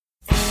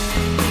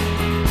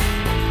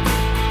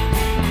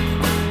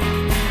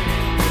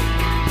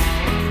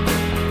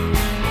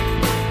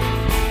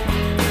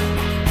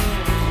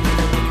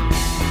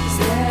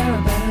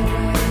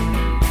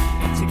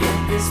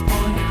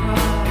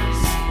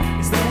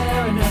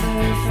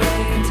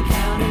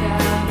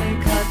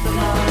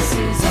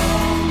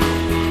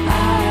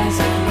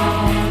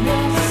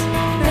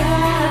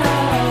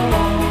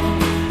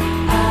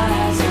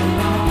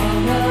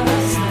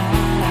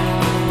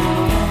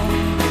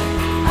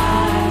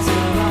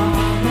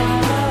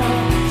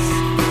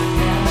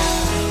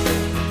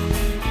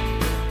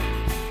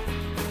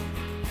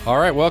All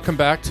right, welcome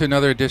back to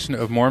another edition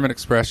of Mormon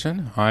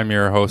Expression. I'm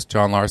your host,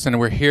 John Larson, and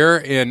we're here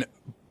in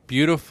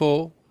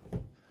beautiful,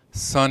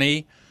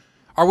 sunny.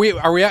 Are we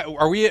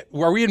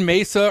in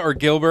Mesa or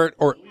Gilbert,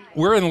 or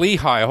we're in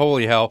Lehigh?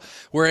 Holy hell!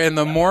 We're in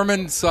the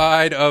Mormon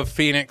side of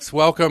Phoenix.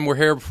 Welcome. We're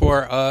here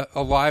before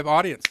a live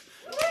audience.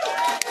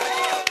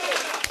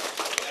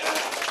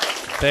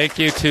 Thank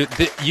you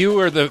you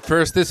are the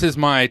first. This is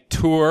my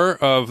tour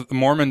of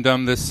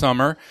Mormondom this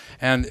summer,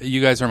 and you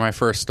guys are my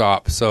first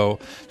stop. So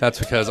that's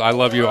because I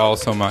love you all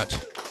so much.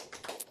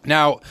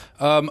 Now,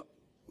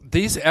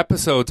 these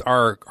episodes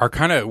are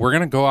kind of, we're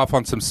going to go off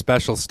on some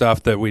special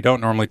stuff that we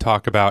don't normally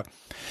talk about.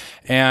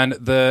 And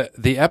the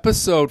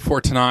episode for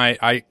tonight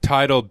I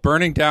titled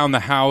 "Burning Down the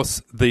House,"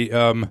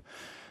 the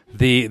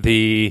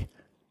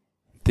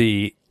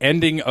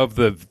ending of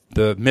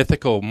the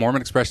mythical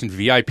Mormon Expression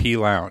VIP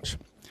Lounge.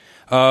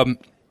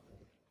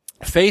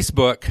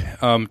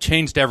 Facebook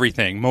changed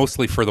everything,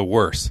 mostly for the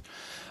worse.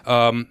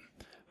 In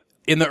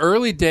the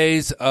early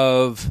days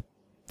of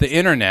the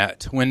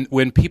internet,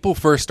 when people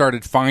first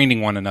started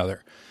finding one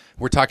another,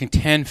 we're talking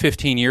 10,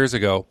 15 years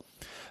ago,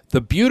 the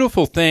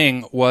beautiful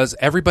thing was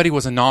everybody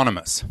was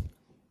anonymous.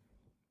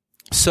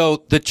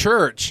 So the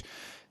church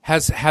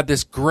has had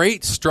this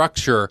great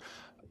structure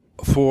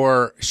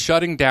for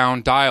shutting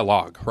down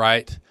dialogue,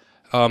 right?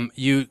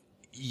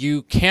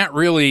 You can't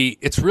really,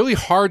 it's really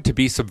hard to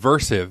be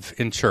subversive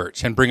in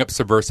church and bring up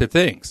subversive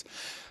things.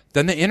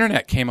 Then the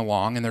internet came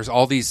along and there's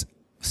all these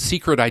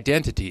secret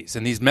identities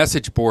and these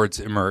message boards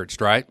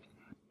emerged, right?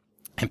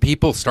 And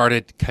people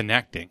started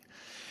connecting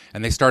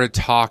and they started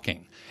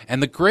talking.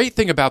 And the great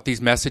thing about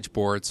these message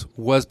boards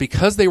was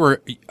because they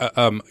were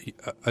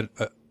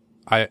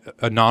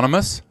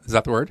anonymous, is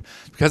that the word?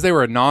 Because they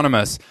were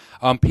anonymous,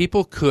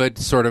 people could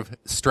sort of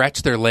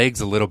stretch their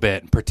legs a little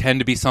bit and pretend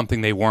to be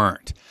something they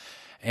weren't.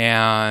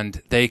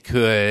 And they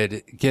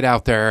could get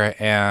out there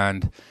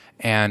and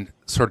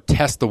sort of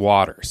test the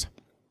waters.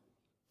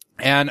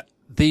 And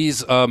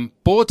these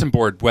bulletin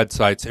board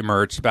websites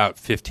emerged about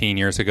 15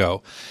 years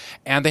ago,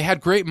 and they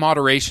had great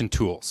moderation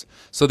tools.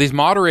 So these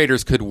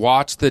moderators could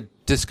watch the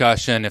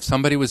discussion. If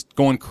somebody was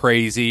going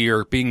crazy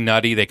or being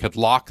nutty, they could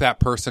lock that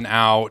person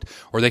out,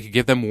 or they could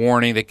give them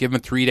warning. They could give them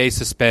 3-day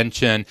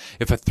suspension.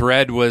 If a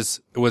thread was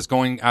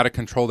going out of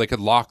control, they could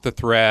lock the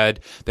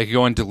thread. They could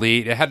go and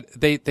delete.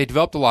 They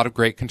developed a lot of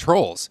great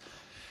controls.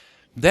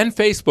 Then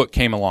Facebook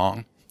came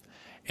along,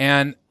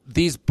 and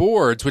these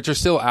boards, which are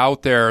still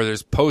out there,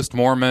 there's Post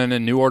Mormon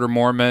and New Order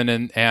Mormon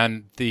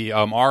and the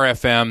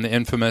RFM, the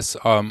infamous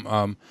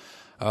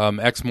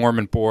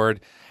ex-Mormon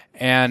board,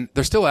 and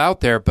they're still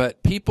out there,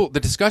 but the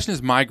discussion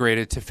has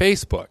migrated to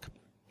Facebook.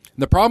 And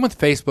the problem with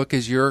Facebook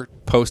is you're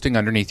posting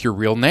underneath your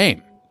real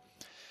name.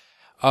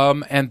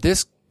 And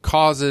this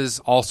causes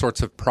all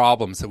sorts of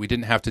problems that we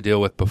didn't have to deal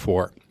with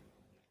before.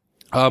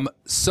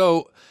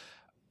 So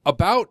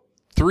about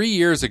 3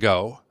 years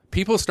ago,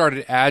 people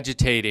started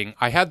agitating.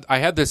 I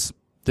had this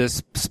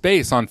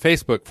space on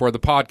Facebook for the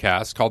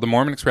podcast called the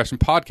Mormon Expression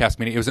Podcast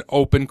Meeting. It was an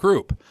open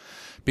group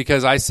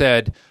because I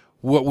said,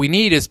 what we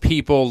need is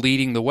people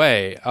leading the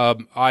way.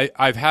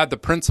 I've had the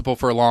principle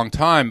for a long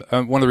time.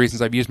 One of the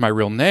reasons I've used my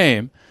real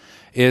name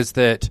is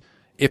that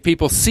if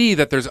people see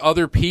that there's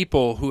other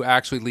people who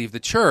actually leave the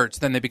church,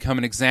 then they become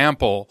an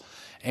example.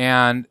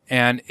 And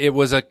it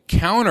was a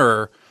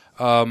counter.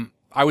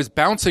 I was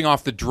bouncing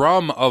off the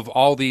drum of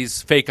all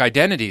these fake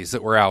identities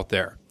that were out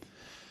there.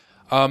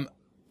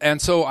 And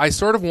so I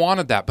sort of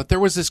wanted that, but there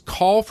was this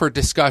call for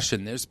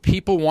discussion. There's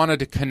people wanted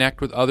to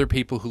connect with other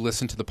people who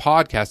listen to the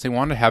podcast. They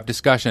wanted to have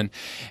discussion.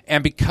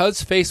 And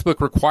because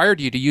Facebook required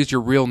you to use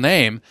your real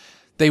name,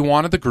 they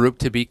wanted the group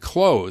to be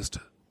closed.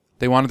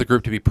 They wanted the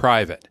group to be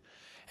private.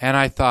 And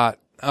I thought,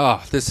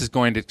 oh, this is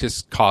going to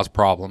just cause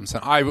problems.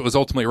 And I was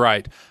ultimately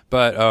right.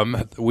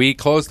 But we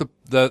closed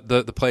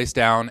the place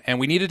down, and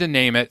we needed to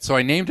name it. So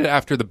I named it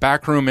after the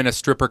back room in a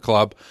stripper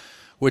club,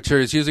 which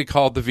is usually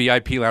called the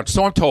VIP Lounge.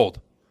 So I'm told.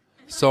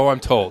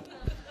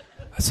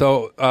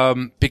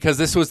 So, because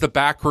this was the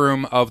back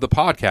room of the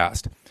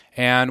podcast,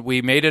 and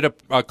we made it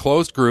a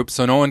closed group,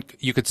 so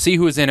you could see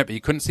who was in it, but you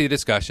couldn't see the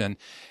discussion,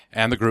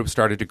 and the group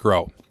started to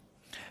grow.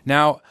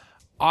 Now,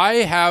 I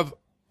have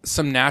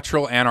some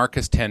natural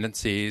anarchist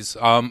tendencies.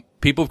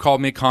 People have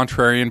called me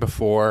contrarian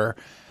before,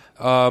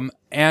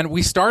 and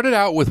we started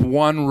out with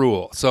one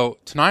rule. So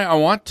tonight I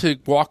want to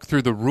walk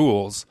through the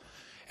rules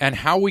and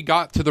how we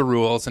got to the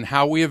rules and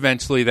how we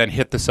eventually then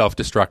hit the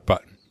self-destruct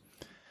button.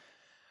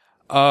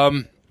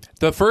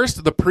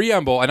 The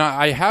preamble, and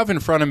I have in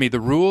front of me the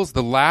rules,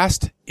 the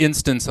last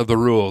instance of the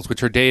rules,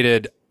 which are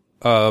dated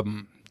June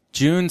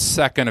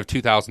 2nd of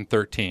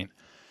 2013.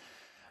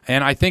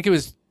 And I think it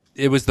was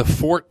the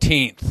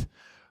 14th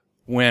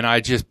when I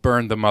just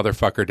burned the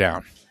motherfucker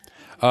down.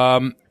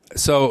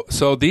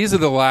 So these are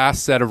the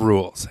last set of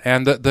rules.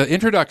 And the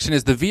introduction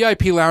is the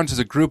VIP Lounge is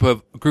a group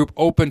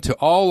open to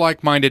all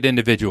like-minded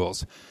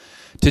individuals.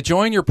 To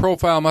join, your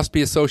profile must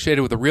be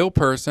associated with a real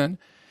person,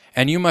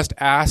 and you must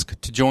ask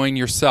to join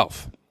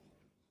yourself.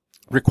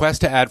 Requests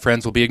to add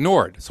friends will be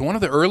ignored. So one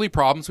of the early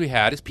problems we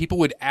had is people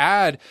would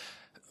add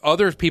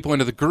other people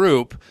into the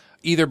group,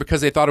 either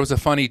because they thought it was a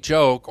funny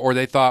joke or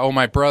they thought, oh,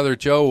 my brother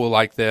Joe will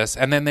like this.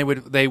 And then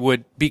they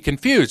would be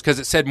confused because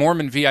it said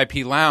Mormon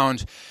VIP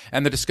Lounge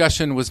and the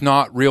discussion was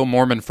not real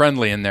Mormon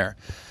friendly in there.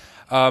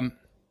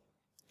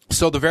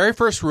 So the very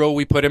first rule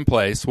we put in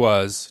place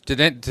was, did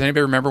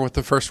anybody remember what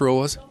the first rule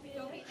was?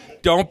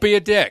 Don't be a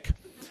dick.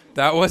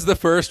 That was the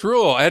first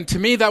rule. And to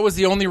me, that was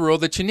the only rule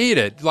that you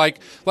needed. Like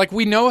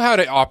we know how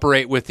to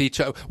operate with each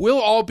other. We'll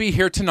all be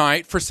here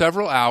tonight for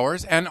several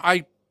hours, and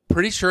I'm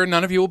pretty sure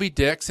none of you will be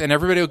dicks, and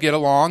everybody will get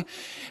along.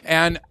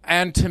 And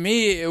to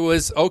me, it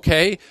was,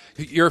 okay,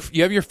 you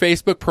have your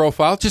Facebook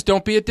profile. Just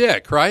don't be a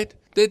dick, right?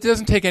 It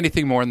doesn't take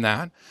anything more than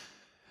that.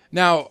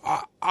 Now,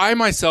 I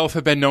myself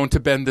have been known to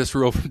bend this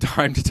rule from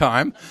time to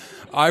time,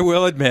 I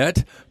will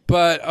admit,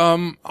 but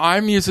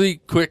I'm usually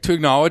quick to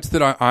acknowledge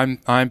that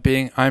I'm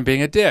being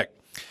a dick.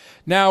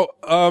 Now,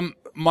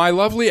 my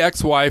lovely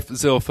ex-wife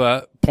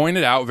Zilpha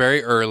pointed out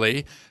very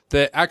early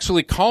that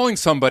actually calling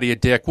somebody a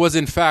dick was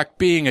in fact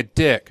being a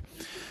dick.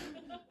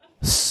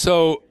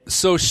 So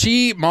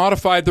she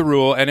modified the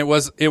rule, and it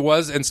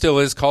was and still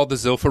is called the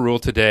Zilpha rule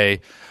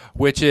today,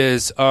 which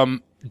is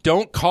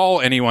don't call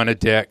anyone a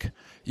dick.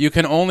 You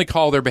can only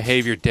call their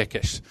behavior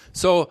dickish.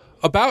 So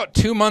about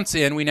 2 months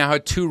in, we now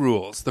had 2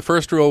 rules. The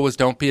first rule was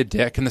don't be a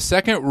dick, and the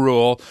second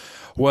rule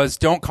was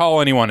don't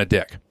call anyone a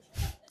dick.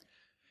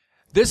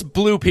 This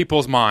blew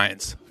people's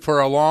minds for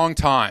a long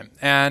time,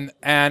 and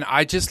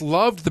I just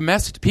loved the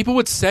message. People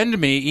would send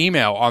me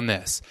email on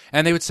this,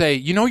 and they would say,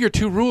 your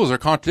 2 rules are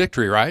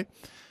contradictory, right?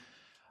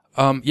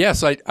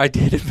 Yes, I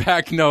did in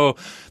fact know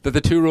that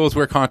the 2 rules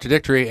were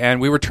contradictory, and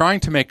we were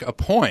trying to make a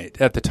point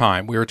at the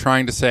time. We were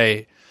trying to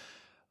say,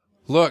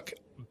 look,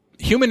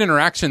 human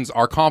interactions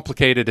are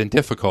complicated and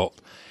difficult,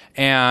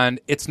 and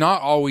it's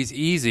not always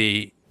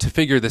easy to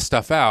figure this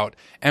stuff out,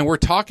 and we're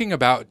talking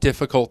about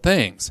difficult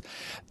things.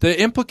 The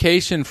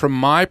implication from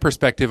my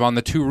perspective on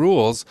the 2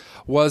 rules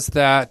was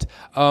that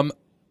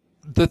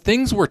the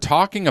things we're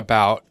talking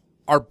about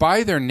are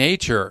by their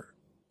nature,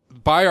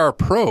 by our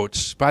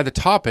approach, by the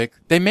topic,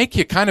 they make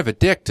you kind of a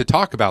dick to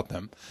talk about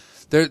them.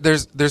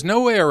 There's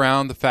no way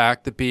around the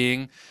fact that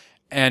being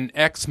an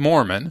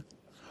ex-Mormon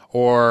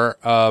or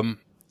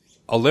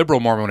a liberal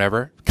Mormon,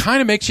 whatever,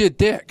 kind of makes you a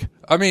dick.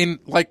 I mean,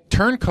 like,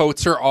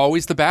 turncoats are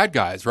always the bad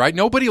guys, right?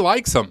 Nobody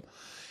likes them.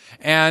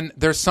 And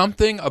there's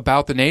something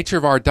about the nature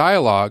of our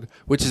dialogue,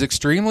 which is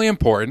extremely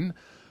important,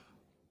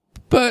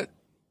 but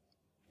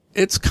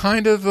it's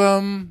kind of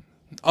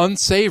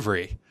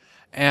unsavory.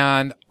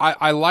 And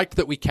I liked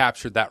that we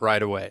captured that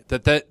right away,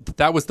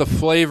 that was the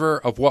flavor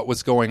of what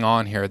was going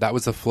on here. That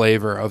was the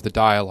flavor of the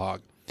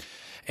dialogue.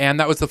 And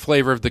that was the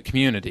flavor of the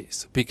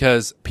communities,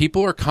 because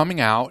people are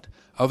coming out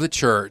of the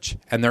church,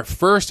 and their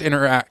first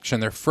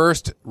interaction, their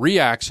first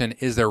reaction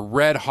is they're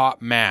red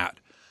hot mad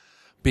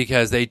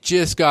because they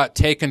just got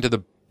taken to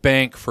the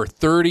bank for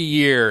 30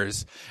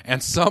 years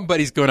and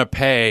somebody's going to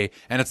pay,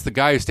 and it's the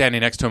guy who's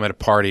standing next to him at a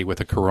party with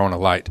a Corona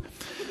light.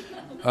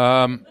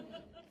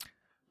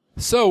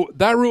 So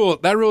that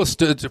rule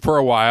stood for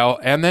a while,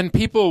 and then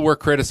people were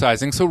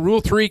criticizing. So Rule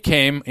 3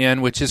 came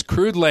in, which is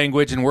crude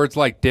language and words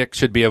like dick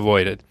should be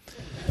avoided.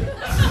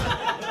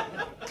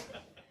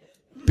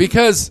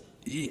 Because,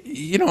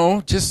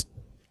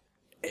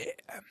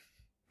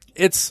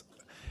 it's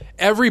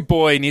every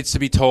boy needs to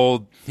be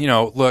told,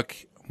 look,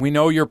 we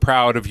know you're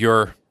proud of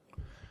your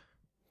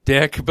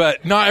dick,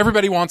 but not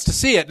everybody wants to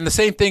see it. And the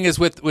same thing is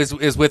with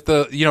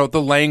the,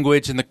 the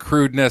language and the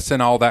crudeness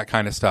and all that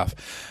kind of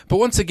stuff. But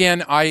once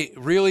again, I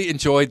really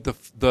enjoyed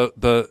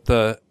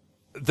the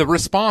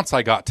response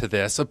I got to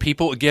this, of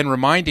people again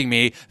reminding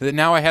me that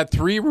now I had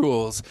 3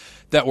 rules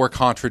that were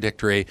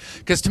contradictory.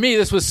 Because to me,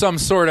 this was some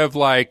sort of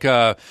like,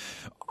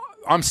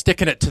 I'm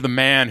sticking it to the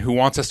man who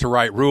wants us to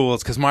write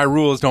rules, because my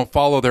rules don't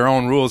follow their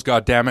own rules,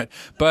 God damn it.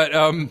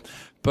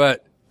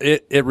 But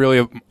it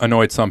really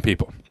annoyed some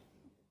people.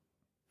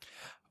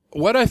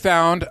 What I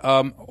found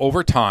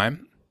over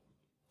time,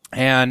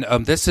 and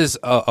this is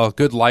a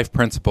good life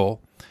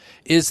principle,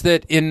 is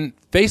that in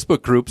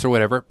Facebook groups or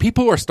whatever,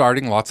 people are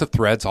starting lots of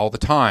threads all the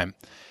time.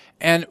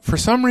 And for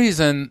some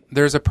reason,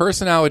 there's a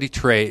personality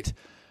trait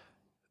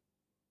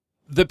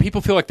that people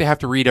feel like they have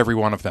to read every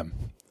one of them.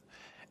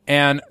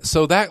 And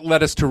so that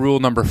led us to rule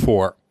number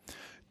 4.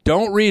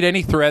 Don't read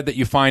any thread that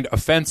you find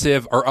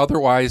offensive or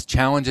otherwise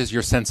challenges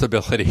your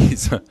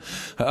sensibilities.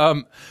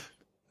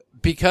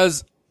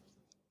 Because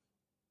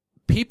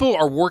people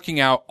are working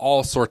out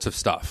all sorts of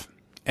stuff,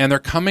 and they're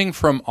coming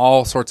from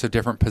all sorts of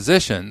different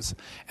positions,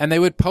 and they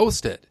would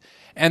post it.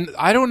 And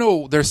I don't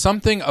know, there's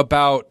something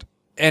about,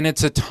 and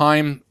it's a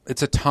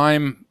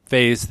time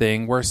phase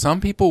thing where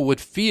some people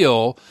would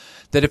feel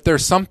that if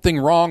there's something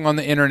wrong on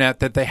the internet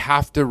that they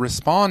have to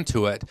respond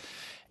to it,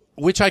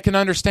 which I can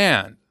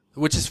understand,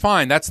 which is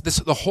fine.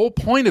 The whole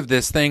point of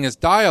this thing is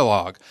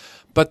dialogue.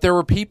 But there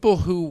were people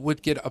who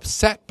would get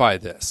upset by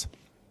this.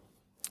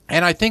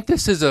 And I think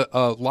this is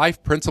a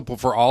life principle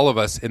for all of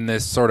us in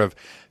this sort of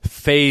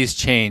phase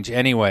change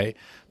anyway,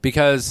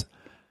 because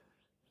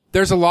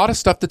there's a lot of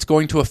stuff that's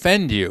going to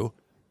offend you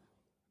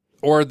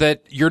or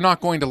that you're not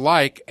going to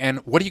like, and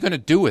what are you going to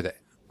do with it?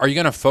 Are you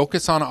going to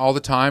focus on it all the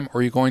time, or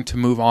are you going to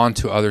move on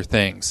to other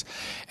things?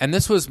 And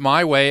this was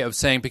my way of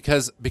saying,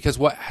 because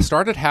what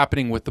started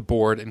happening with the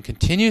board and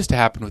continues to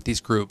happen with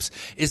these groups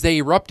is they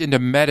erupt into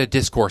meta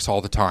discourse all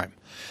the time.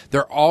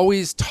 They're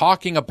always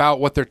talking about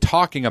what they're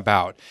talking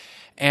about.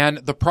 And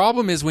the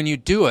problem is when you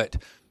do it,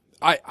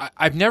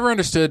 I've never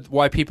understood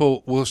why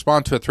people will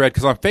respond to a thread,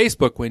 because on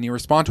Facebook, when you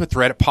respond to a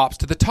thread, it pops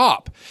to the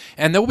top.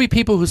 And there will be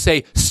people who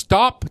say,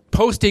 stop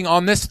posting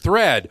on this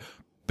thread.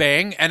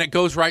 Bang, and it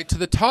goes right to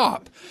the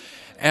top.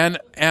 And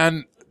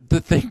the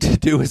thing to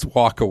do is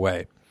walk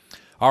away.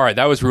 All right,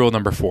 that was rule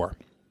number 4.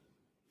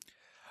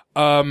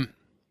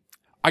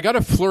 I got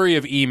a flurry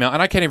of email,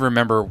 and I can't even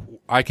remember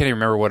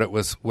what it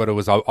was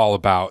all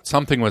about.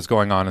 Something was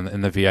going on in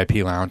the VIP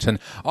lounge, and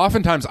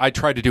oftentimes I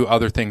tried to do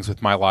other things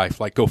with my life,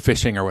 like go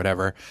fishing or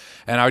whatever,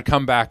 and I would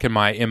come back and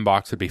my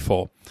inbox would be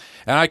full.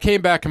 And I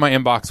came back and my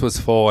inbox was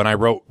full, and I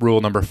wrote rule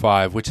number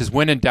 5, which is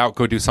when in doubt,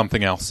 go do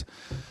something else.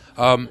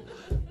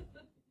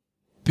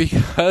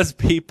 Because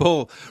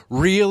people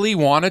really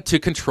wanted to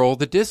control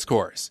the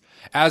discourse.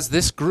 As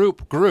this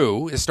group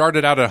grew, it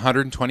started out at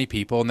 120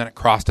 people, and then it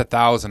crossed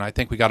 1,000. I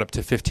think we got up to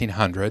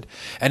 1,500.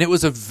 And it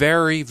was a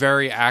very,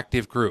 very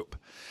active group.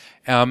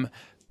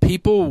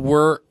 People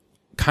were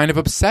kind of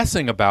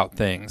obsessing about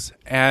things.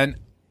 And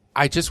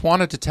I just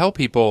wanted to tell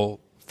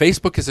people,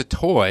 Facebook is a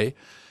toy,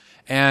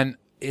 and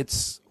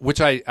which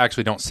I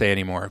actually don't say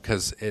anymore,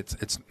 because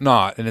it's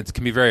not, and it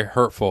can be very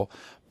hurtful.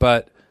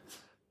 But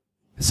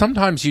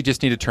sometimes you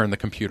just need to turn the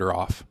computer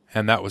off,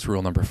 and that was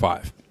rule number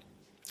 5.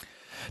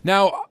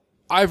 Now,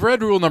 I've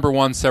read rule number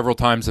 1 several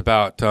times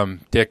about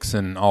dicks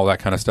and all that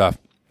kind of stuff,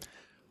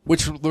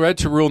 which led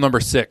to rule number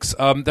 6.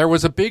 There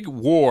was a big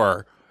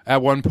war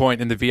at one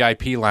point in the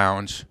VIP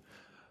lounge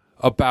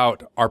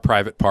about our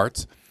private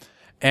parts,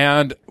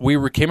 and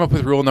we came up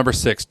with rule number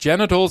 6.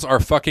 Genitals are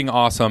fucking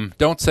awesome.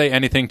 Don't say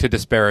anything to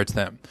disparage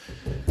them.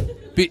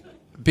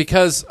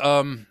 Because...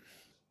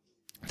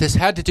 this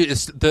had to do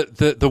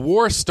the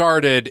war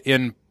started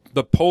in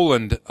the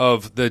Poland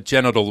of the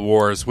genital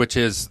wars, which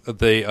is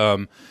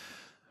the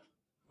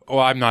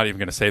I'm not even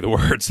going to say the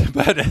words,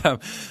 but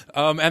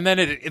and then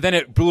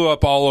it blew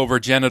up all over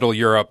genital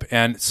Europe,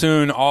 and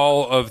soon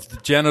all of the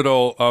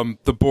genital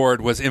the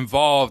board was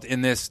involved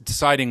in this,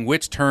 deciding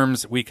which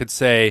terms we could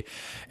say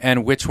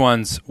and which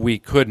ones we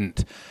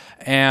couldn't.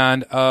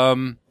 And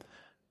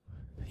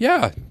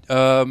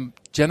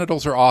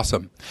genitals are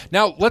awesome.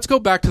 Now let's go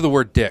back to the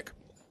word dick.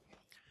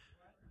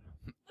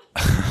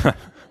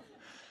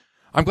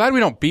 I'm glad we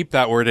don't beep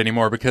that word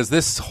anymore, because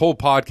this whole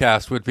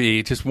podcast would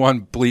be just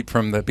one bleep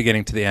from the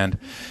beginning to the end.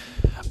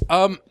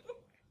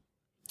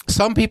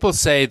 Some people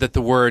say that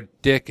the word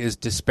dick is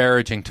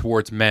disparaging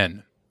towards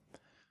men.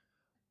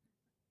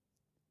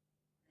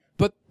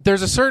 But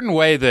there's a certain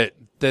way that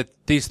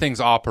these things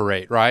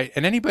operate, right?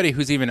 And anybody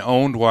who's even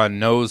owned one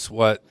knows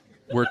what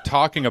we're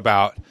talking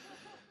about,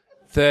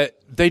 that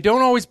they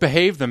don't always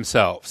behave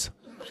themselves.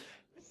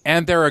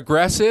 And they're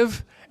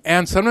aggressive.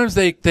 And sometimes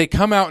they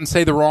come out and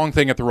say the wrong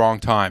thing at the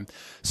wrong time.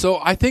 So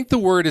I think the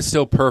word is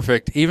still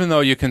perfect, even though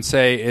you can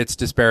say it's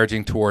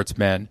disparaging towards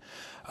men.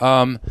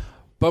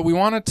 But we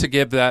wanted to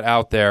give that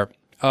out there.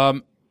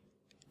 And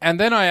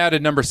then I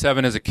added number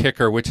 7 as a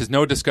kicker, which is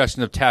no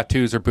discussion of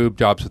tattoos or boob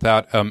jobs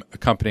without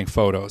accompanying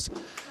photos.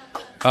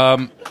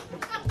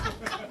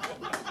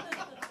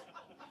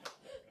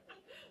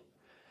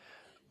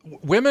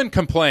 Women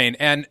complain,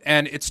 and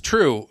it's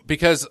true,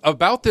 because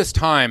about this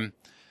time,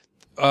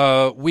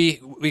 we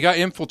got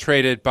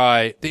infiltrated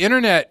by the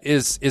internet.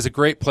 Is a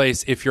great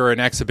place if you're an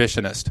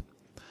exhibitionist,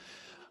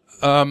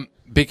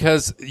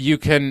 because you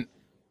can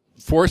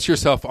force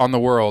yourself on the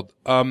world.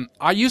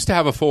 I used to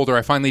have a folder.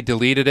 I finally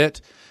deleted it,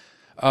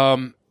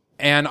 and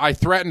I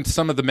threatened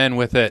some of the men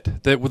with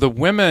it. The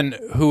women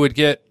who would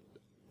get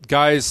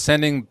guys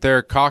sending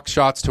their cock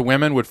shots to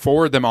women would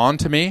forward them on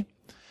to me,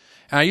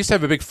 and I used to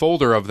have a big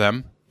folder of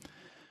them.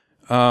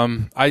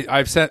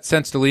 I've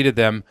since deleted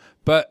them.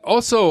 But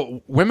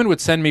also, women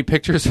would send me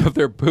pictures of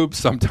their boobs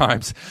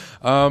sometimes.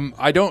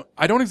 I don't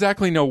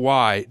exactly know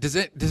why. Does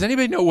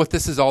anybody know what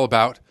this is all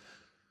about?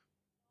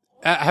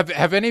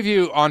 Have any of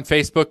you on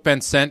Facebook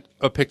been sent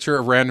a picture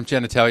of random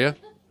genitalia?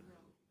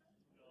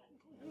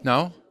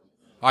 No?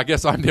 I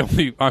guess I'm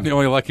the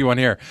only lucky one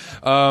here.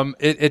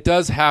 It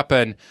does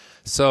happen.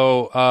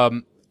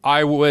 So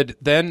I would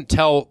then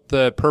tell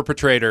the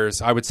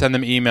perpetrators, I would send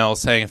them emails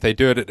saying if they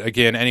do it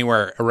again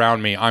anywhere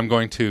around me, I'm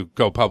going to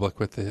go public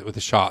with the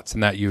shots,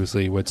 and that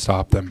usually would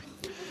stop them.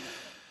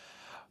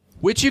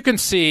 Which you can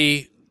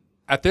see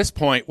at this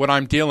point what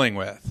I'm dealing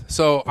with.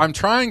 So I'm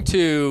trying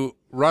to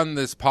run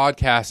this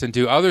podcast and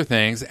do other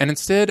things, and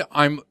instead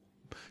I'm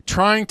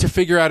trying to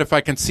figure out if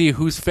I can see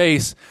whose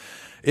face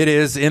it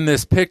is in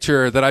this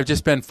picture that I've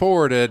just been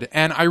forwarded,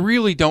 and I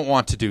really don't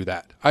want to do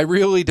that. I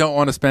really don't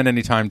want to spend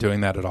any time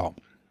doing that at all.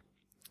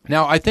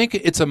 Now, I think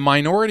it's a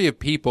minority of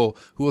people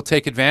who will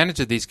take advantage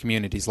of these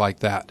communities like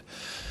that.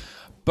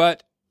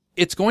 But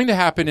it's going to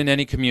happen in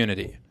any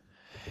community.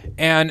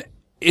 And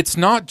it's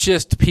not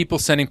just people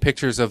sending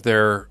pictures of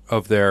their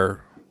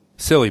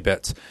silly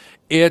bits.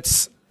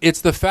 It's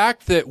the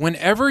fact that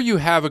whenever you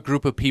have a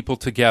group of people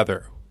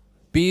together,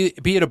 be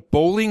it a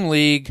bowling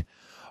league,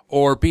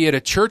 or be it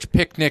a church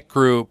picnic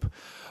group,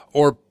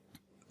 or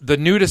the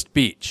nudist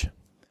beach,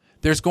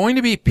 there's going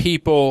to be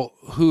people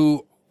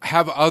who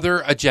have other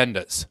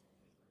agendas,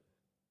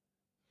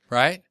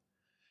 right?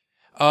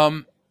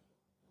 And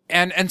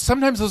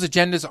sometimes those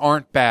agendas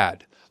aren't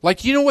bad.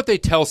 Like, you know what they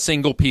tell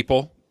single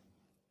people?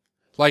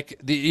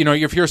 Like,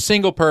 if you're a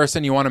single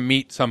person, you want to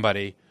meet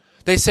somebody,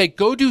 they say,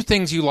 go do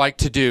things you like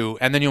to do,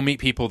 and then you'll meet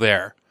people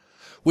there,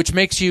 which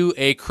makes you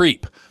a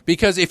creep.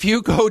 Because if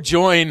you go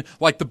join,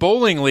 like, the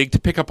bowling league to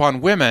pick up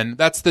on women,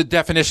 that's the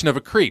definition of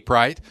a creep,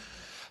 right?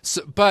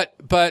 So,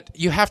 but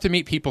you have to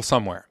meet people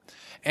somewhere.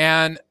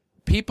 And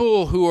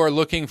people who are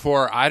looking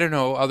for, I don't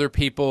know, other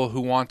people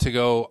who want to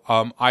go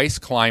ice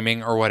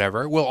climbing or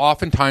whatever will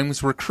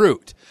oftentimes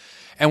recruit.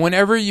 And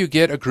whenever you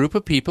get a group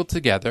of people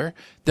together,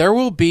 there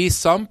will be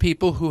some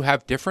people who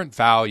have different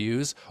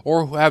values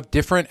or who have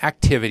different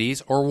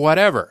activities or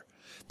whatever.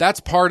 That's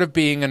part of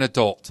being an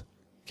adult,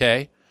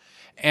 okay?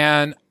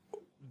 And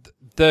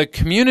the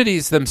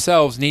communities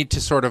themselves need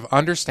to sort of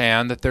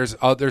understand that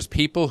there's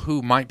people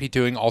who might be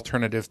doing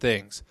alternative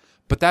things.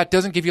 But that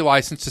doesn't give you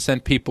license to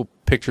send people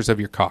pictures of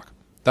your cock.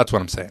 That's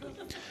what I'm saying.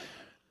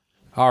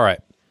 All right.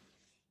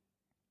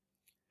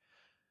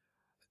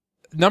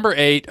 Number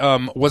 8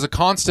 was a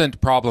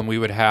constant problem we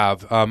would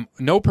have.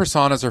 No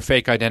personas or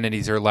fake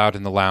identities are allowed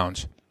in the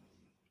lounge.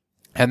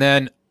 And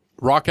then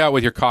rock out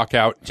with your cock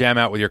out, jam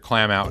out with your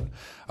clam out,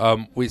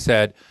 we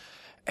said.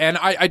 And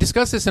I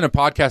discussed this in a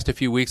podcast a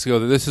few weeks ago,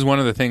 that this is one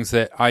of the things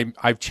that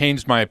I've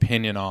changed my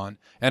opinion on.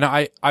 And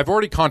I've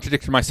already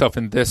contradicted myself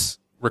in this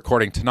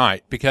recording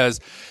tonight, because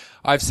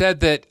I've said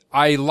that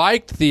I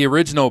liked the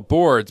original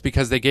boards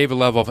because they gave a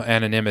level of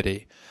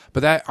anonymity. But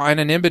that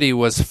anonymity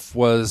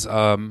was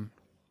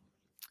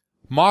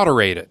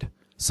moderated.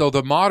 So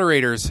the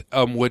moderators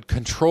would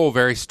control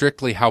very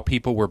strictly how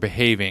people were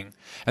behaving.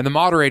 And the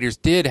moderators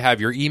did have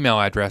your email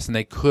address, and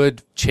they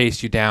could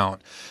chase you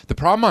down. The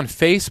problem on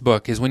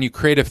Facebook is when you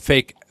create a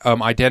fake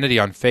identity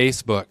on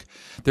Facebook,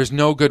 there's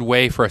no good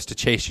way for us to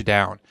chase you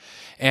down.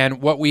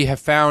 And what we have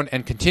found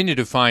and continue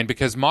to find,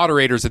 because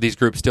moderators of these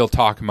groups still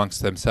talk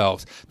amongst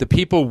themselves, the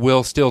people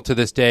will still to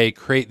this day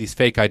create these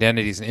fake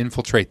identities and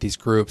infiltrate these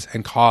groups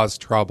and cause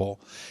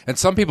trouble. And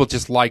some people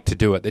just like to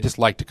do it. They just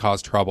like to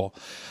cause trouble.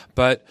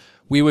 But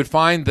we would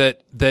find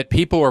that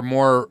people are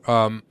more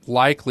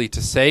likely to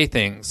say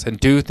things and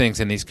do things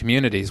in these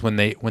communities when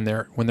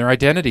their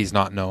identity is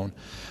not known.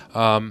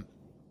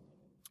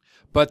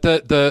 But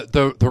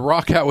the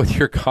rock out with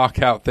your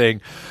cock out thing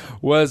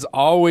was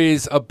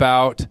always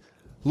about,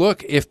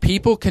 look, if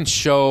people can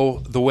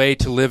show the way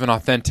to live an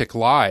authentic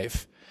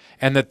life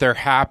and that they're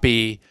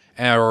happy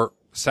or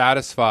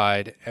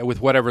satisfied with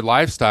whatever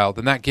lifestyle,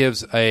 then that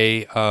gives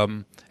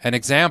an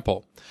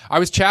example. I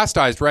was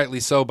chastised, rightly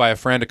so, by a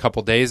friend a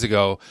couple days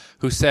ago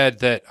who said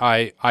that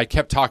I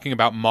kept talking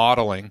about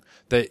modeling.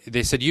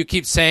 They said, you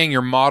keep saying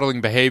you're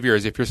modeling behavior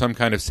as if you're some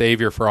kind of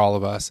savior for all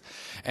of us.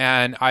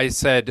 And I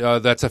said,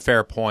 that's a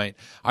fair point.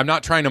 I'm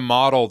not trying to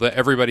model that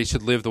everybody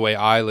should live the way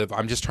I live.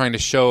 I'm just trying to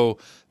show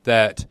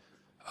that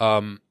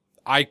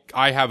I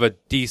have a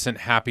decent,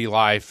 happy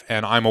life,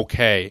 and I'm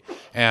okay.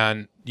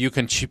 And you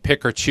can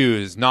pick or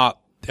choose. Not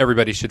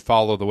everybody should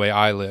follow the way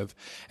I live.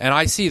 And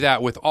I see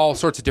that with all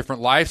sorts of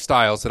different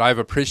lifestyles that I've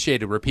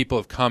appreciated, where people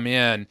have come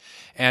in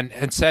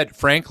and said,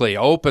 frankly,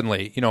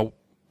 openly,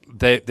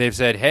 they've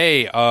said,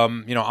 hey,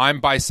 I'm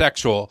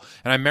bisexual,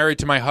 and I'm married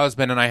to my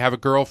husband, and I have a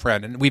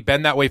girlfriend, and we've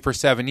been that way for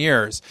 7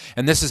 years,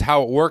 and this is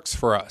how it works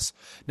for us.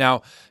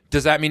 Now,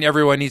 does that mean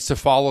everyone needs to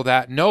follow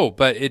that? No,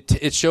 but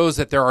it shows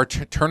that there are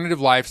alternative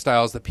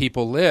lifestyles that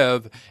people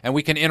live, and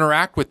we can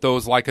interact with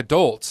those like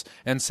adults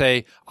and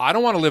say, I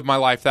don't want to live my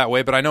life that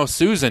way, but I know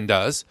Susan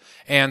does,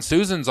 and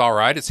Susan's all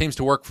right. It seems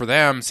to work for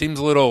them. Seems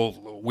a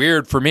little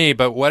weird for me,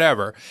 but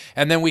whatever.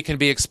 And then we can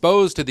be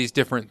exposed to these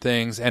different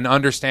things and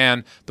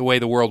understand the way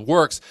the world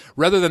works,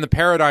 rather than the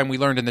paradigm we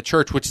learned in the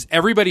church, which is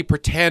everybody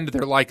pretend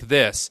they're like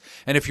this,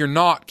 and if you're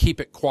not, keep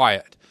it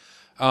quiet.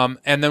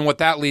 And then what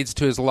that leads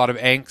to is a lot of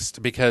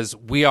angst, because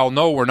we all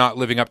know we're not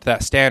living up to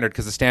that standard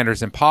because the standard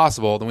is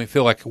impossible. Then we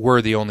feel like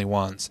we're the only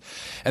ones.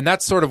 And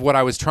that's sort of what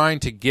I was trying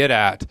to get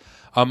at,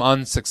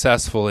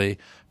 unsuccessfully,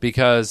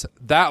 because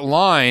that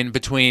line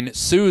between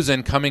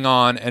Susan coming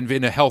on and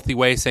in a healthy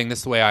way saying this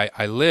is the way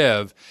I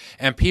live,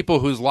 and people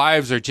whose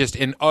lives are just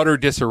in utter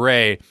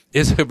disarray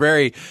is a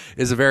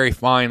very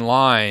fine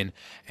line.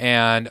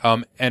 And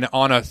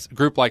on a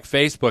group like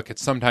Facebook,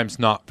 it's sometimes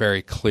not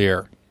very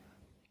clear.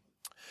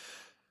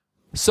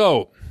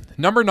 So,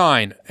 number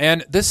 9,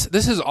 and this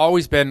has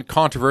always been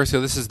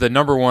controversial. This is the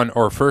number one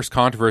or first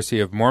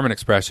controversy of Mormon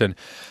expression.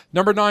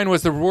 Number 9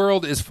 was, the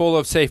world is full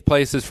of safe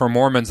places for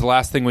Mormons. The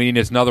last thing we need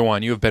is another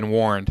one. You have been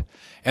warned.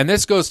 And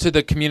this goes to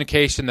the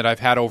communication that I've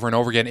had over and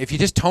over again. If you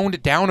just toned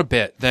it down a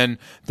bit, then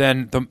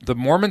the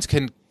Mormons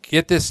can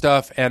get this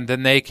stuff, and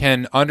then they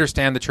can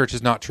understand the church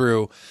is not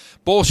true.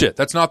 Bullshit.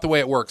 That's not the way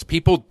it works.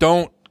 People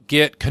don't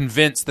get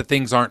convinced that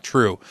things aren't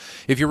true.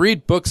 If you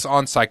read books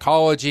on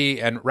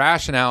psychology and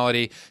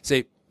rationality,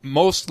 say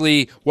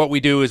mostly what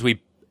we do is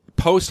we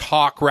post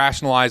hoc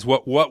rationalize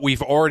what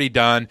we've already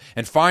done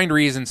and find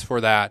reasons for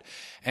that.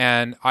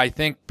 And I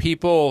think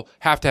people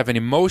have to have an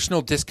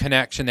emotional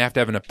disconnection. They have to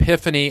have an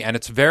epiphany, and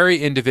it's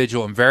very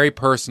individual and very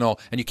personal.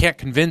 And you can't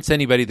convince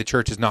anybody the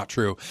church is not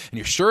true. And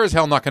you're sure as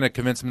hell not going to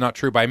convince them not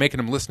true by making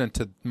them listen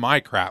to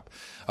my crap.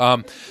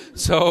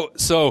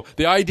 So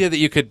the idea that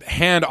you could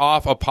hand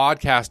off a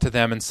podcast to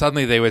them and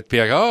suddenly they would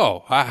be like,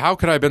 oh, how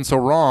could I have been so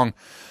wrong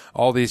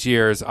all these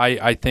years?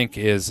 I think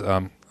is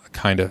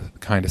kind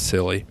of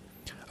silly.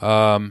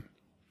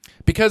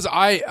 Because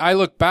I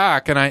look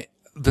back and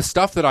the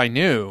stuff that I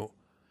knew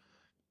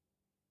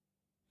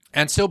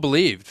and still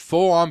believed,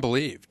 full on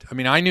believed. I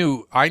mean, I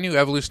knew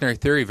evolutionary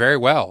theory very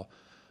well.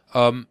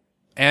 And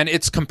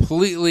it's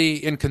completely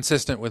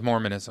inconsistent with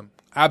Mormonism.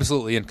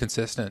 Absolutely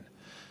inconsistent.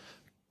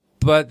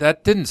 But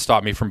that didn't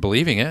stop me from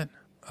believing it.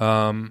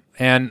 And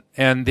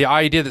the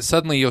idea that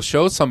suddenly you'll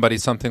show somebody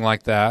something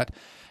like that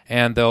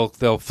and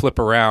they'll flip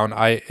around,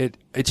 it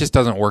just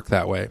doesn't work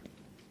that way.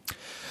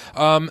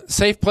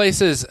 Safe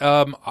places.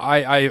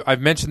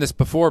 I've mentioned this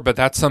before, but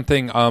that's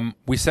something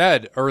we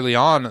said early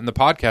on in the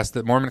podcast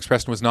that Mormon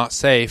Expression was not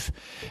safe,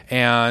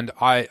 and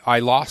I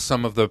lost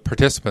some of the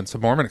participants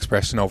of Mormon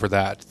Expression over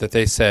that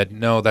they said,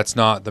 no, that's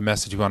not the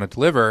message we want to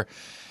deliver.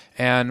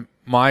 And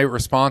my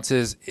response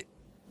is,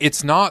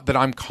 it's not that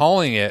I'm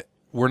calling it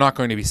we're not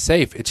going to be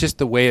safe. It's just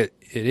the way it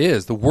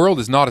is. The world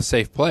is not a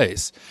safe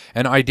place,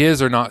 and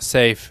ideas are not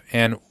safe,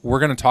 and we're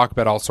going to talk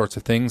about all sorts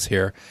of things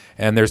here,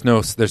 and there's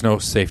no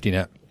safety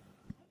net.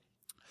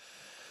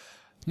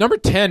 Number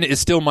 10 is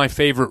still my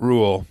favorite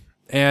rule,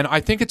 and I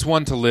think it's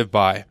one to live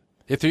by.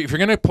 If you're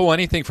going to pull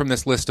anything from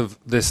this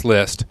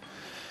list,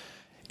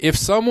 if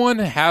someone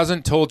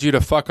hasn't told you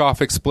to fuck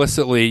off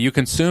explicitly, you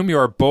can assume you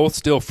are both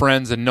still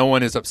friends and no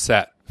one is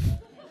upset.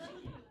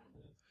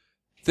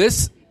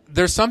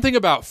 There's something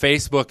about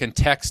Facebook and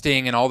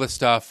texting and all this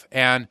stuff,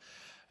 and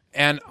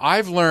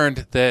I've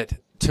learned that,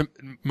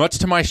 much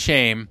to my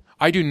shame,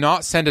 I do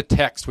not send a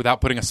text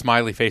without putting a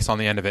smiley face on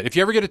the end of it. If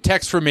you ever get a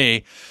text from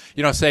me,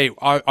 say,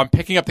 I'm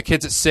picking up the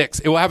kids at 6,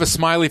 it will have a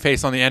smiley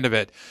face on the end of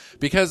it.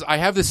 Because I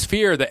have this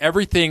fear that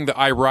everything that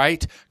I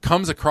write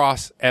comes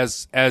across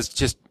as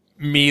just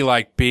me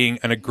like being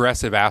an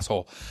aggressive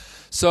asshole.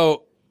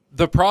 So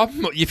the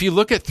problem, if you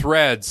look at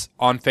threads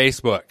on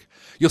Facebook,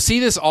 you'll see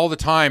this all the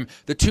time.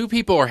 The two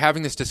people are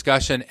having this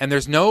discussion and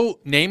there's no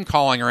name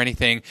calling or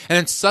anything. And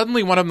then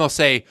suddenly one of them will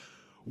say,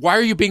 why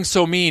are you being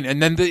so mean?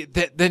 And then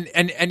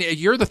and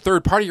you're the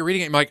third party. You're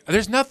reading it. And you're like,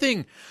 there's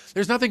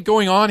nothing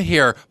going on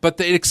here. But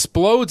it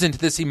explodes into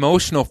this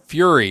emotional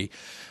fury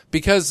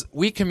because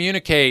we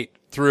communicate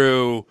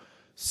through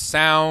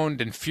sound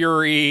and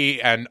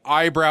fury and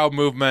eyebrow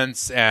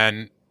movements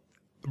and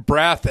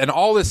breath and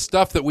all this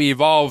stuff that we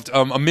evolved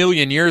a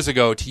million years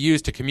ago to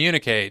use to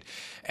communicate.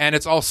 And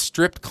it's all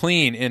stripped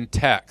clean in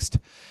text.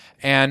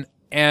 And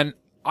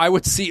I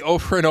would see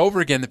over and over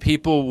again that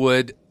people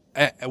would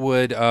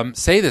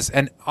say this,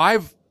 and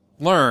I've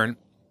learned,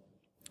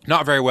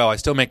 not very well, I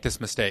still make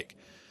this mistake.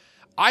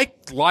 I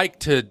like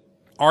to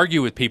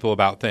argue with people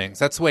about things.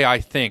 That's the way I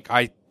think.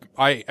 I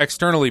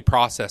externally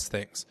process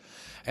things.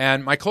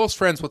 And my close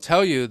friends will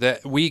tell you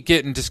that we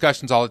get in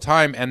discussions all the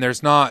time, and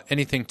there's not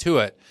anything to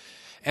it.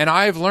 And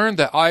I've learned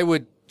that I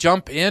would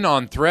jump in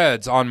on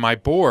threads on my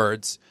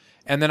boards,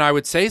 and then I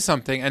would say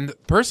something, and the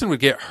person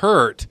would get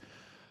hurt,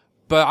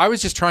 but I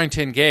was just trying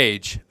to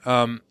engage,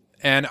 and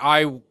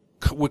I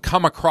would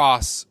come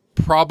across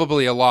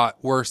probably a lot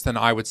worse than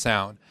I would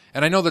sound.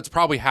 And I know that's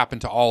probably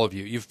happened to all of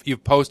you.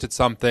 You've posted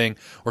something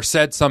or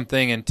said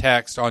something in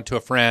text onto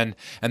a friend,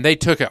 and they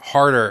took it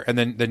harder and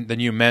than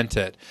you meant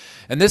it.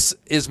 And this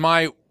is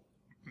my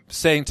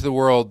saying to the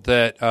world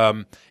that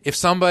if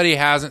somebody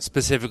hasn't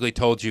specifically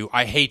told you,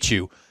 I hate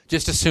you,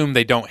 just assume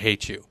they don't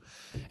hate you.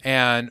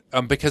 And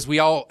because we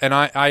all, and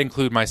I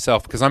include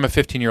myself, because I'm a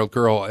 15-year-old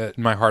girl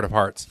in my heart of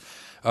hearts,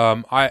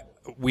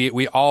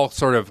 we all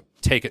sort of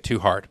take it too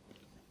hard.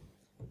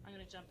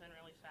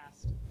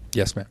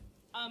 Yes, ma'am.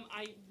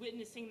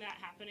 Witnessing that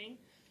happening,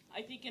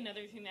 I think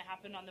another thing that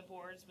happened on the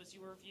boards was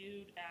you were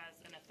viewed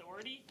as an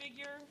authority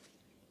figure.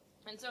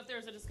 And so if there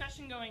was a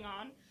discussion going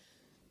on,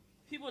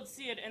 people would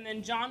see it, and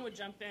then John would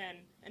jump in,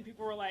 and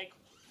people were like,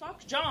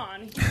 fuck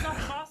John, he's not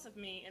the boss of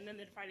me, and then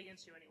they'd fight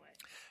against you anyway.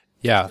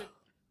 Yeah.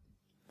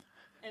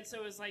 And so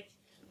it was like,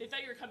 they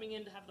thought you were coming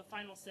in to have the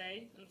final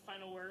say and the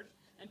final word,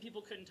 and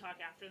people couldn't talk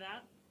after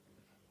that.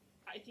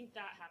 I think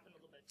that happened a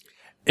little bit too.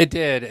 It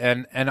did,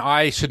 and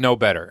I should know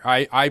better.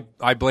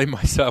 I blame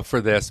myself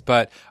for this,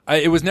 but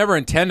it was never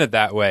intended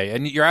that way.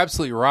 And you're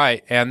absolutely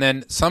right. And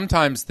then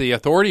sometimes the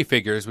authority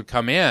figures would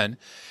come in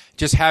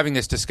just having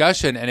this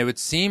discussion, and it would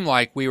seem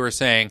like we were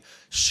saying,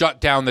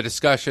 shut down the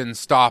discussion,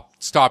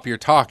 stop your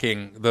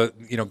talking,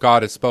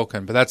 God has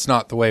spoken. But that's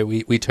not the way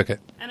we took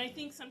it. And I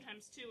think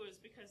sometimes, too, is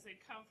because they'd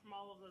come from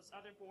all of those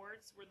other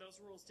boards where those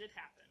rules did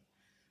happen,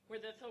 where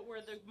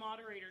the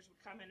moderators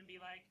would come in and be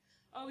like,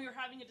 oh, you're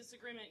having a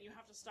disagreement, you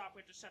have to stop, we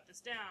have to shut this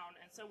down.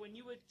 And so when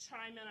you would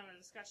chime in on a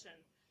discussion,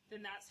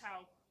 then that's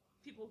how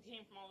people who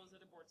came from all those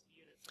other boards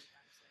viewed it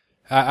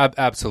sometimes.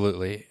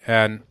 Absolutely.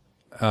 And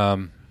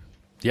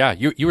yeah,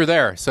 you were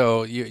there,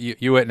 so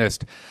you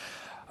witnessed.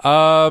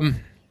 That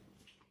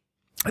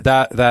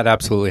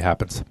absolutely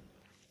happens.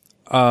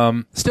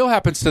 Still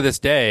happens to this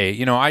day.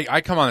 You know,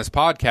 I come on this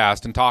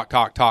podcast and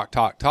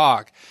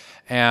talk.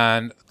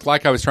 And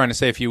like I was trying to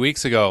say a few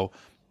weeks ago,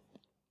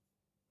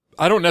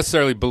 I don't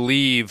necessarily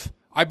believe,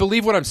 I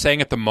believe what I'm saying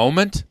at the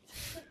moment,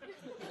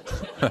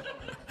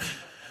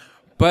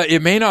 but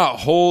it may not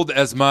hold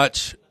as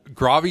much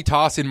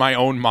gravitas in my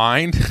own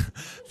mind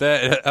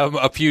that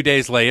a few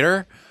days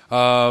later.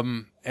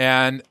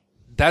 And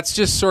that's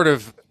just sort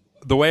of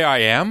the way I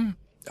am.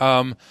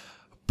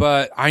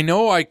 But I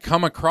know I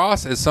come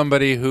across as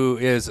somebody who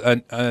is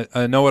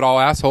a know-it-all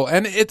asshole,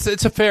 and it's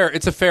a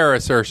fair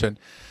assertion.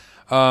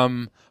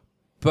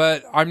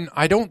 But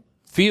I don't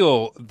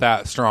feel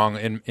that strong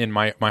in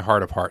my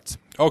heart of hearts.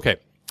 Okay.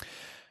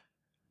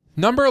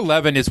 Number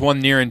 11 is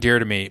one near and dear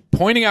to me.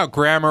 Pointing out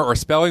grammar or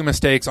spelling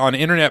mistakes on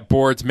internet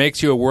boards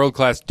makes you a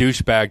world-class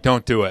douchebag.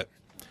 Don't do it.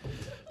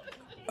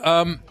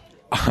 I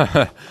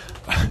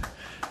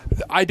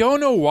don't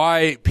know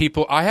why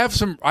people. I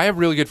have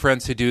really good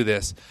friends who do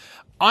this.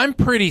 I'm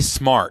pretty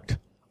smart.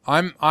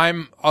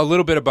 I'm a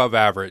little bit above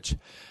average.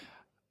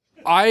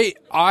 I'm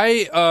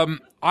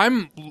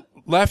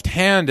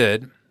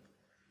left-handed,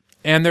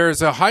 and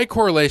there's a high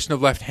correlation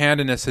of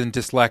left-handedness and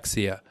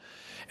dyslexia.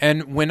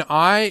 And when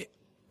I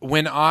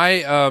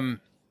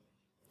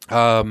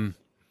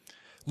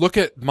look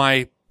at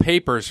my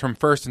papers from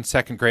first and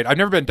second grade, I've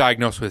never been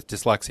diagnosed with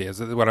dyslexia,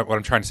 is what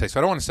I'm trying to say. So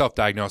I don't want to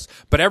self-diagnose,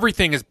 but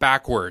everything is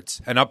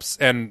backwards and ups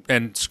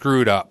and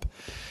screwed up.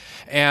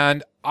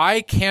 And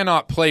I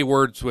cannot play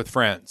words with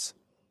friends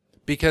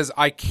because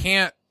I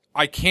can't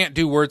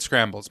do word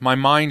scrambles. My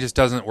mind just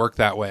doesn't work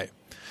that way.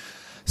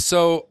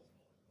 So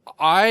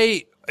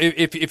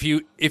if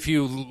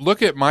you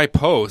look at my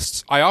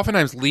posts, I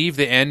oftentimes leave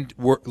the end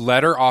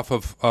letter off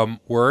of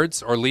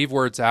words or leave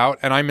words out,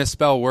 and I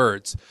misspell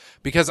words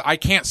because I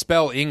can't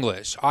spell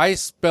English. I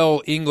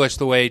spell English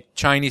the way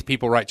Chinese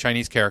people write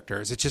Chinese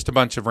characters. It's just a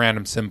bunch of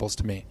random symbols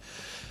to me.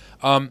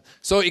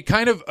 So it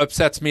kind of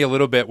upsets me a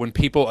little bit when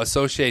people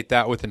associate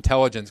that with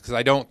intelligence, because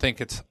I don't think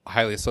it's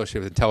highly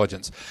associated with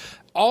intelligence.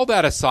 All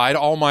that aside,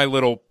 all my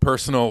little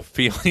personal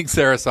feelings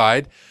there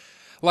aside,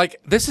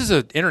 like, this is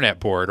an internet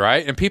board,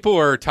 right? And people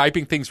are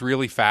typing things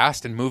really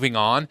fast and moving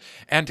on.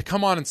 And to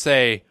come on and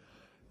say,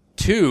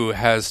 two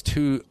has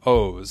two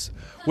O's.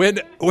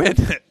 And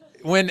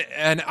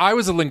I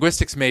was a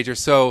linguistics major,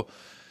 so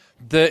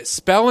the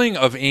spelling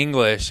of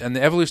English and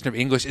the evolution of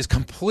English is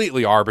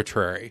completely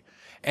arbitrary.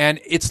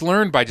 And it's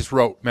learned by just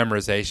rote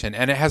memorization.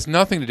 And it has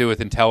nothing to do with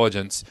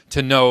intelligence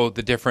to know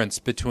the difference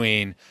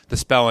between the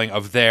spelling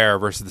of there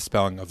versus the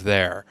spelling of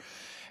there.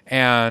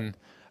 And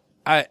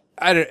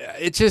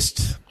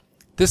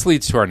this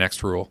leads to our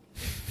next rule.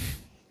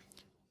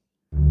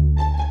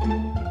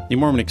 The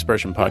Mormon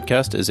Expression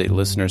Podcast is a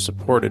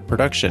listener-supported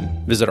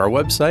production. Visit our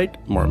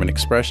website,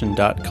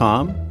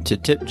 mormonexpression.com, to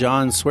tip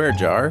John's swear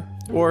jar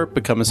or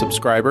become a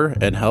subscriber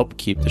and help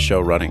keep the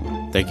show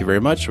running. Thank you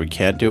very much. We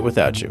can't do it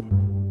without you.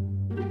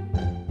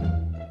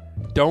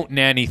 Don't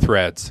nanny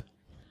threads.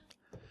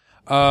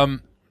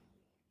 And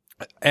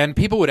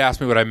people would ask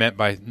me what I meant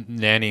by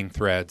nannying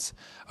threads.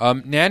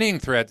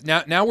 Nannying threads.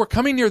 Now we're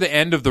coming near the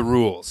end of the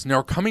rules. Now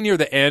we're coming near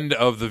the end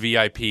of the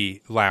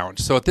VIP lounge.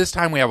 So at this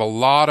time we have a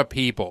lot of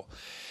people.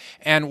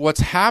 And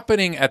what's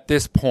happening at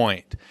this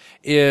point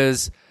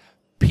is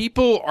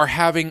we're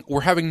having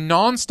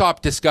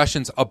nonstop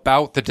discussions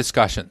about the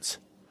discussions.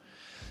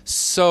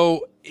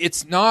 So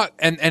it's not,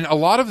 and a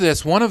lot of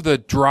this, one of the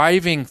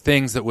driving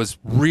things that was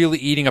really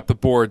eating up the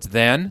boards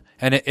then,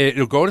 and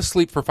it'll go to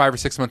sleep for 5 or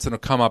 6 months and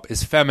it'll come up,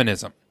 is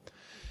feminism.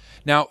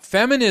 Now,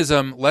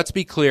 feminism, let's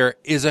be clear,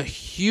 is a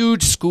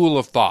huge school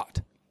of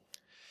thought.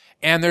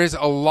 And there's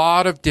a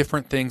lot of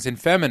different things in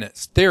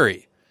feminist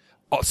theory.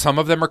 Some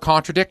of them are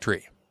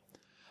contradictory.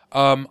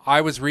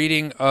 I was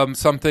reading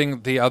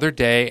something the other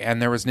day,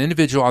 and there was an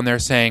individual on there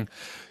saying,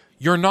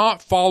 "You're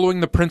not following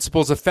the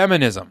principles of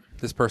feminism,"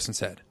 this person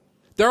said.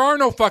 There are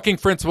no fucking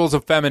principles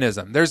of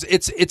feminism.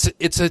 It's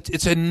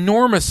an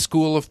enormous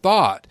school of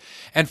thought.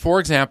 And for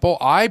example,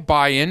 I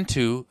buy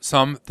into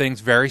some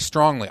things very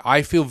strongly.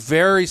 I feel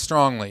very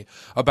strongly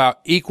about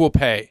equal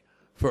pay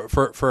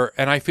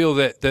and I feel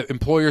that the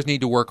employers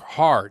need to work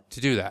hard to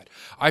do that.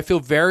 I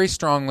feel very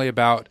strongly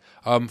about,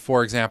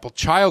 for example,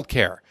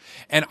 childcare.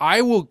 And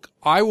I will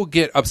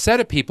get upset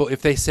at people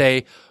if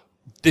they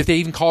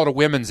even call it a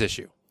women's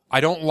issue. I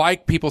don't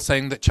like people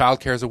saying that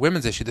childcare is a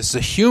women's issue. This is a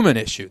human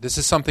issue. This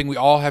is something we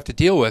all have to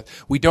deal with.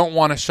 We don't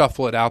want to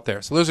shuffle it out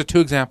there. So those are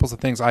two examples of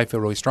things I feel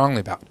really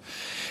strongly about.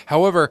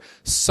 However,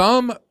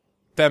 some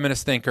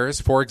feminist thinkers,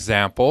 for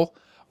example,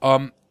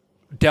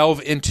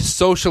 delve into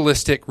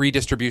socialistic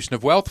redistribution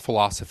of wealth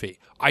philosophy.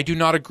 I do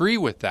not agree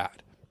with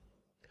that.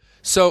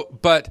 So,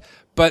 but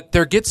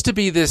there gets to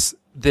be this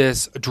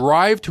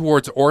drive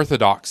towards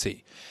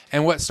orthodoxy.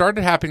 And what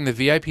started happening in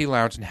the VIP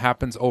lounge and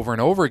happens over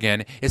and over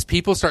again is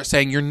people start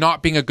saying, you're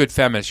not being a good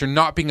feminist. You're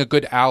not being a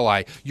good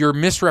ally. You're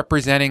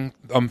misrepresenting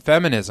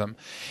feminism.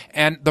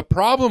 And the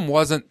problem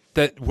wasn't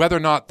that whether or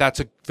not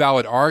that's a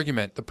valid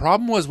argument. The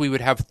problem was we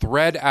would have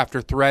thread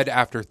after thread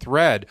after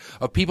thread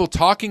of people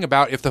talking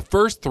about if the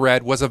first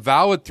thread was a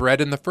valid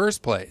thread in the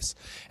first place.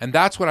 And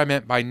that's what I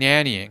meant by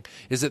nannying,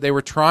 is that they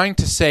were trying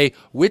to say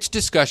which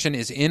discussion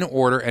is in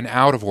order and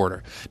out of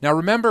order. Now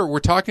remember, we're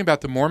talking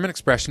about the Mormon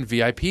Expression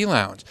VIP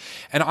Lounge.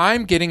 And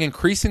I'm getting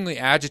increasingly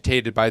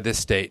agitated by this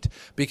state,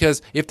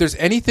 because if there's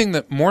anything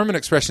that Mormon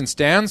Expression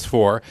stands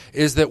for,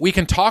 is that we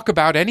can talk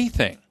about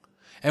anything.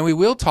 And we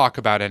will talk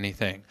about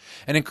anything.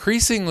 And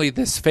increasingly,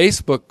 this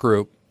Facebook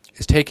group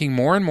is taking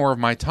more and more of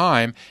my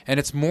time, and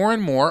it's more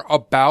and more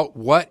about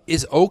what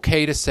is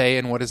okay to say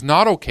and what is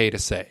not okay to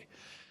say.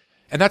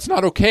 And that's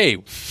not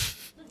okay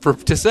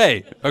to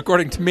say,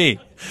 according to me.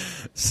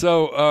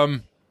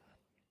 So,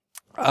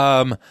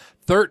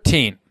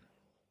 13.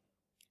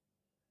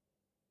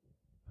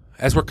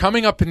 As we're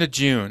coming up into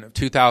June of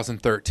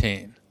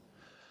 2013,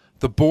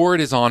 the board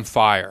is on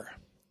fire.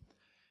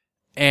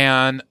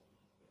 And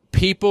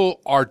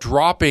people are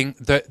dropping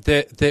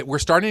that we're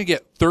starting to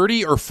get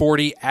 30 or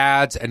 40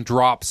 ads and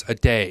drops a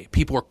day.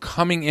 People are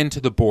coming into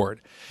the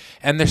board,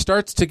 and there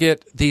starts to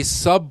get these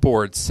sub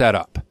boards set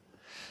up.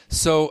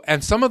 So,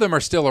 and some of them are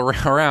still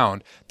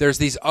around. There's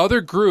these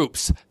other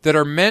groups that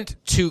are meant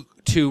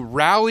to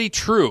rally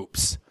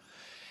troops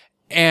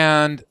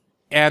and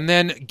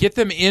then get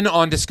them in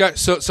on discussion.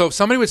 So if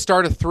somebody would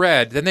start a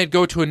thread, then they'd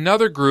go to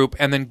another group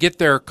and then get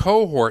their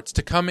cohorts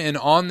to come in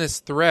on this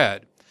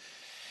thread.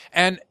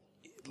 And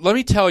let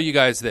me tell you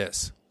guys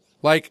this,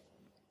 like,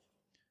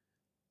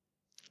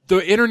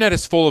 the internet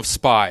is full of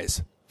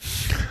spies.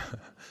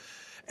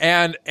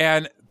 and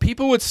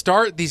people would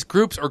start these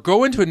groups or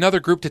go into another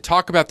group to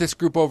talk about this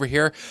group over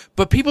here,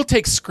 but people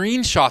take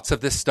screenshots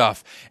of this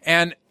stuff.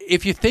 And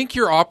if you think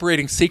you're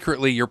operating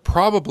secretly, you're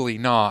probably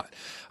not.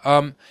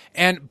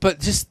 But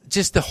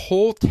just the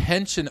whole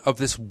tension of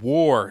this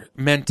war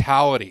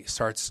mentality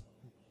starts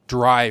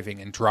driving.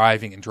 And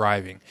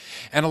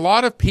a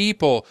lot of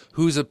people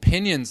whose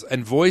opinions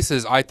and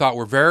voices I thought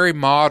were very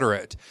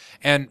moderate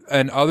and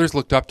others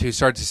looked up to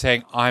started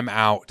saying, I'm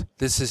out.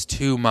 This is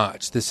too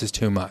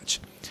much.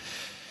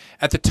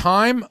 At the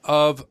time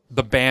of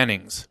the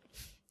bannings,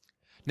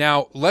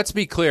 now let's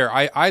be clear.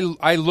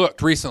 I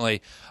looked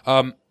recently.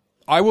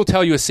 I will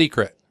tell you a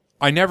secret.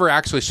 I never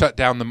actually shut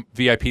down the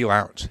VIP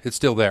lounge. It's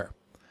still there.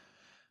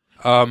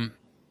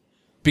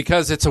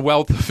 Because it's a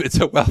wealth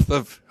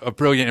of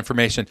brilliant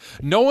information.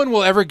 No one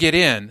will ever get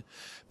in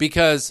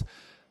because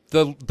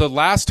the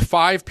last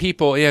 5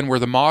 people in were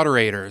the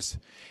moderators.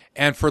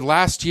 And for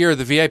last year,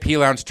 the VIP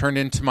lounge turned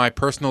into my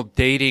personal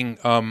dating,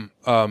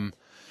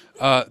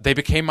 they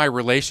became my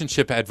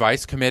relationship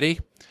advice committee.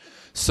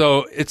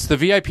 So it's the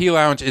VIP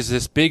lounge is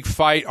this big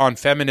fight on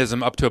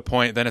feminism up to a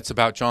point. Then it's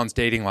about John's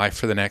dating life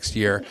for the next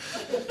year.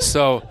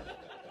 So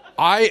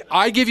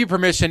I give you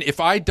permission. If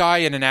I die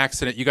in an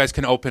accident, you guys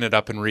can open it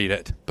up and read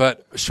it.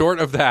 But short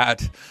of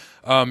that,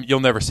 you'll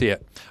never see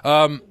it.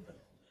 But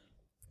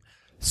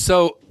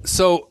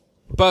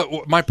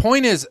my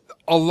point is,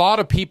 a lot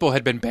of people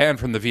had been banned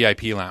from the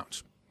VIP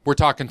lounge. We're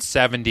talking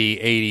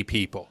 70, 80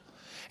 people.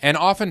 And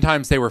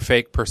oftentimes they were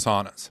fake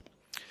personas.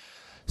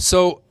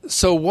 So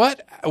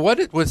what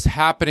was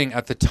happening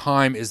at the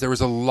time is there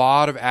was a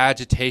lot of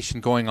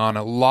agitation going on,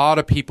 a lot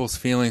of people's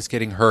feelings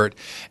getting hurt,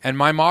 and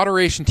my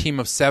moderation team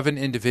of 7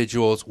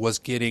 individuals was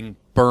getting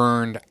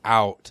burned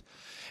out.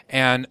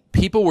 And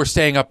people were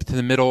staying up to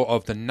the middle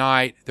of the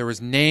night. There was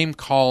name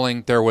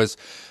calling. There was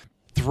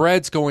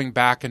threads going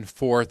back and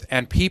forth,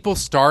 and people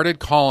started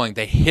calling.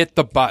 They hit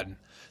the button.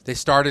 They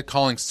started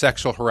calling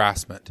sexual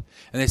harassment.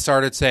 And they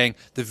started saying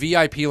the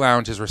VIP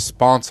lounge is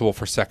responsible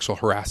for sexual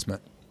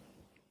harassment.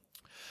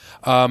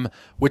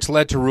 Which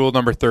led to rule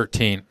number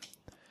 13.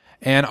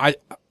 And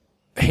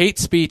hate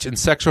speech and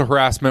sexual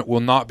harassment will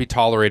not be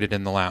tolerated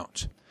in the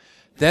lounge.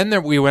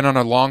 Then we went on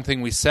a long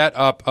thing. We set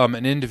up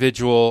an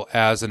individual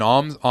as an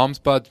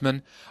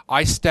ombudsman.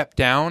 I stepped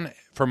down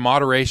from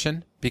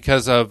moderation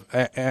because of,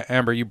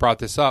 Amber, you brought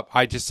this up.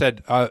 I just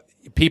said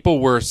people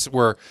were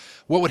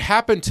what would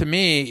happen to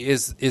me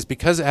is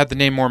because it had the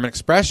name Mormon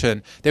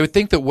Expression, they would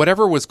think that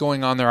whatever was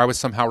going on there I was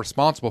somehow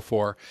responsible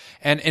for.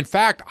 And in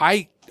fact,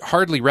 I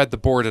hardly read the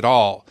board at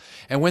all.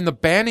 And when the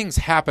bannings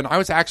happened, I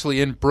was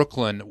actually in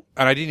Brooklyn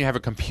and I didn't even have a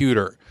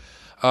computer.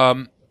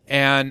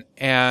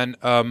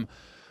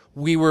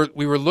 We were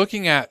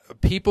looking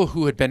at people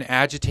who had been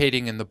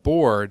agitating in the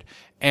board,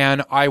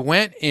 and I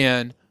went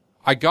in,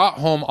 I got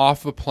home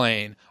off a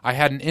plane, I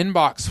had an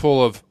inbox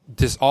full of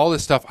all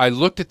this stuff. I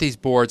looked at these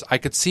boards, I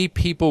could see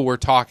people were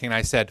talking, and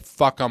I said,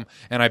 fuck them,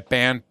 and I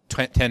banned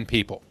 10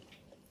 people.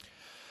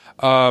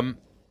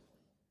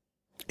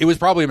 It was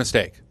probably a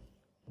mistake.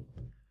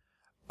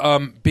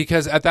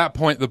 Because at that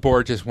point, the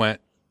board just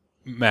went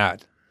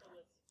mad.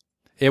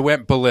 It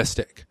went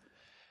ballistic.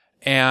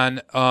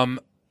 And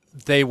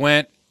they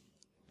went...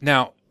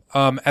 Now,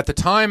 at the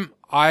time,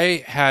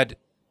 I had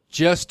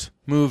just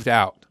moved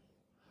out.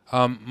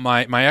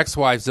 My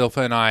ex-wife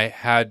Zilpha and I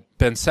had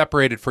been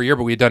separated for a year,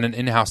 but we had done an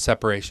in-house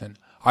separation.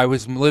 I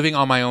was living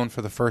on my own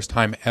for the first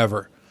time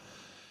ever.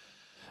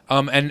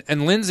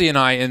 And Lindsay and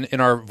I, in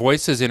our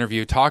Voices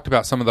interview, talked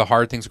about some of the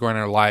hard things going on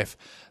in her life.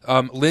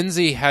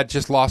 Lindsay had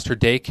just lost her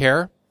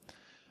daycare,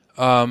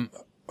 her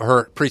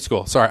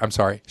preschool.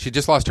 Sorry. She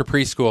just lost her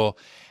preschool,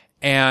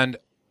 and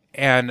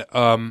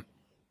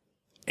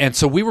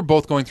so we were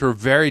both going through a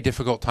very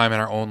difficult time in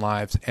our own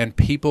lives, and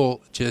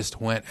people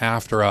just went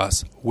after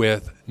us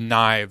with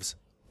knives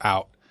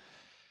out.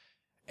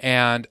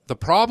 And the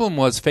problem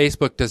was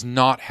Facebook does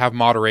not have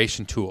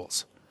moderation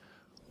tools.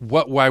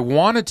 What I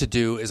wanted to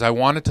do is I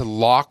wanted to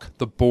lock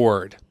the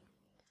board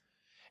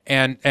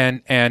and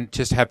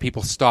just have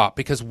people stop,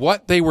 because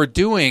what they were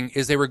doing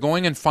is they were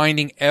going and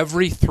finding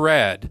every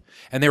thread,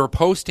 and they were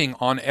posting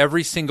on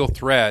every single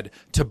thread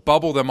to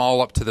bubble them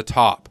all up to the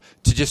top,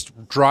 to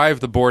just drive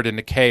the board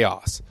into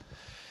chaos.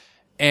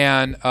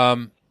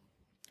 So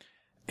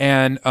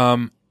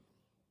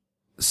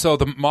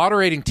the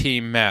moderating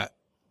team met,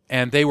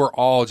 and they were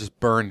all just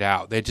burned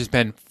out. They'd just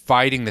been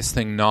fighting this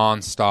thing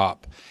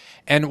nonstop.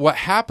 And what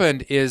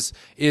happened is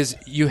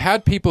you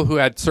had people who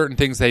had certain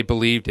things they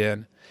believed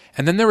in,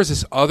 and then there was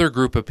this other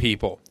group of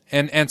people.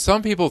 And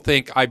some people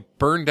think I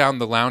burned down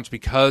the lounge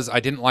because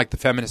I didn't like the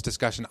feminist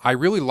discussion. I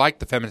really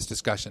liked the feminist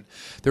discussion.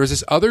 There was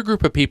this other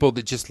group of people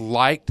that just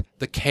liked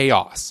the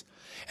chaos,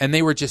 and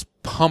they were just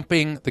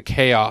pumping the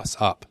chaos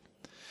up.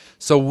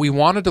 So we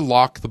wanted to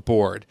lock the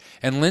board.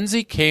 And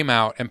Lindsay came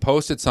out and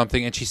posted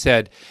something, and she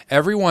said,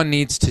 everyone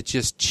needs to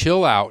just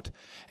chill out,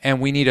 and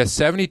we need a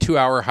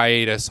 72-hour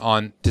hiatus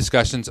on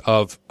discussions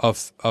of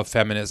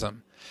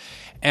feminism.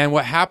 And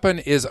what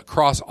happened is,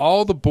 across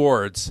all the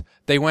boards,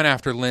 they went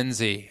after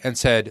Lindsay and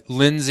said,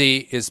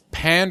 Lindsay is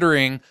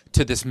pandering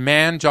to this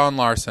man, John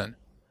Larson,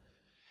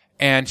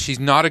 and she's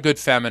not a good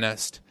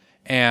feminist,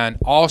 and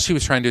all she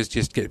was trying to do is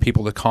just get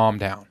people to calm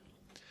down.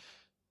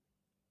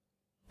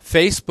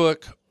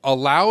 Facebook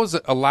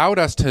allowed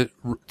us to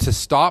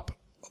stop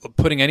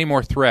putting any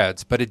more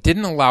threads, but it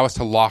didn't allow us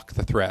to lock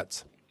the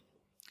threads.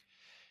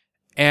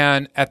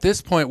 And at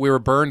this point, we were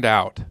burned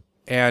out,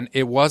 and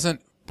it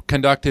wasn't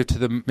conducive to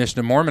the mission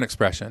of Mormon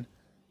Expression,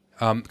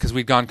 because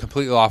we'd gone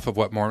completely off of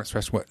what Mormon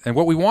Expression was. And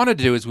what we wanted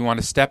to do is we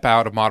wanted to step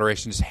out of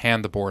moderation and just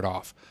hand the board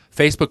off.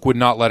 Facebook would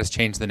not let us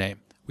change the name.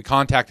 We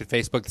contacted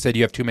Facebook and said,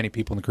 you have too many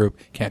people in the group,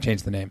 can't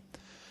change the name.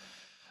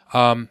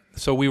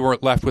 So we were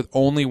left with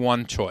only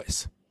one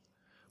choice.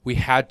 We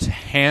had to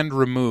hand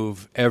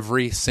remove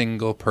every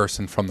single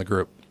person from the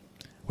group,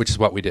 which is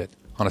what we did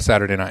on a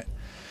Saturday night.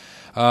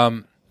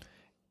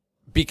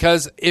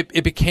 Because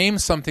it became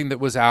something that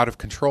was out of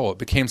control. It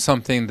became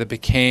something that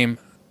became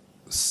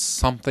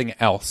something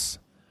else,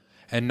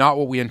 and not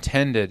what we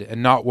intended,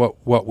 and not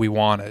what we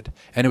wanted.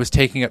 And it was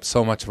taking up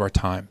so much of our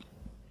time.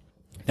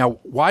 Now,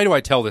 why do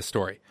I tell this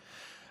story?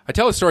 I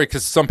tell this story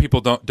because some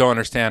people don't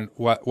understand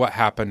what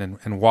happened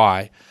and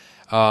why.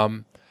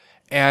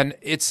 And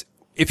it's,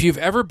 if you've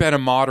ever been a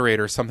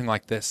moderator or something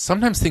like this,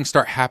 sometimes things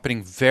start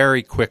happening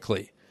very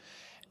quickly.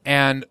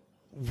 And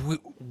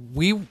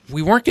we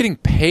weren't getting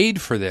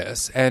paid for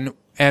this, and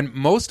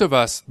most of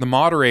us, the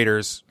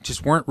moderators,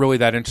 just weren't really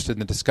that interested in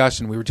the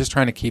discussion. We were just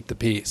trying to keep the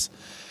peace.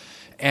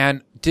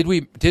 And did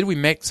we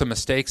make some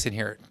mistakes in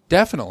here?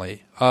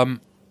 Definitely.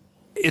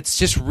 It's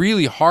just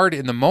really hard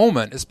in the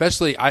moment,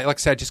 especially, like I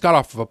said, I just got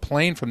off of a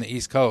plane from the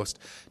East Coast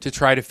to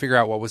try to figure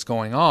out what was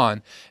going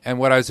on. And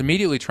what I was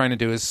immediately trying to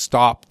do is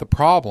stop the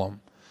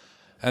problem.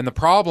 And the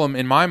problem,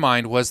 in my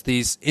mind, was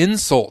these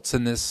insults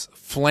and this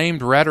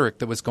flamed rhetoric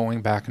that was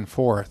going back and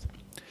forth.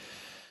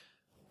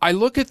 I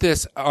look at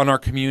this on our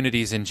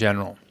communities in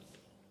general.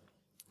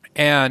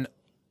 And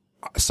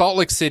Salt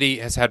Lake City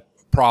has had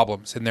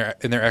problems in their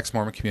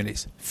ex-Mormon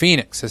communities.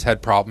 Phoenix has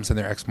had problems in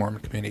their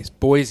ex-Mormon communities.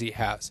 Boise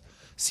has.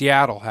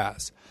 Seattle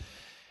has.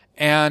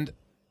 And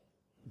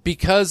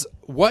because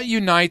what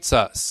unites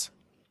us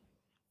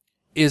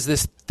is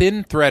this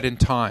thin thread in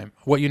time.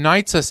 What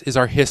unites us is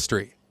our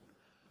history.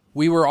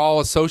 We were all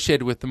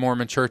associated with the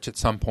Mormon Church at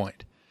some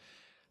point.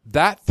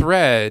 That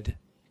thread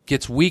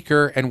gets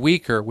weaker and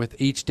weaker with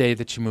each day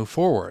that you move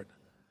forward.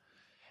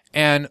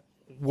 And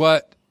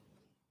what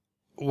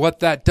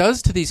that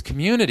does to these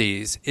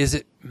communities is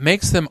it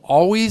makes them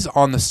always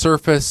on the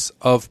surface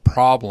of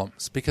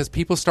problems, because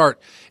people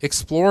start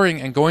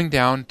exploring and going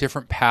down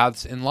different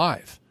paths in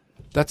life.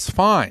 That's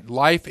fine.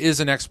 Life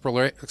is an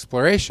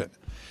exploration.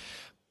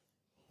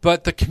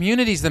 But the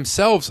communities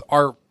themselves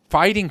are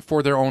fighting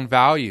for their own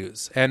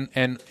values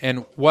and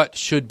what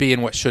should be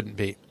and what shouldn't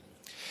be.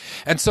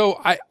 And so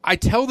I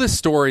tell this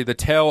story, the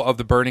tale of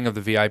the burning of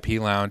the VIP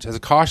lounge, as a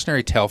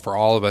cautionary tale for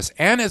all of us,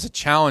 and as a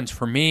challenge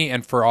for me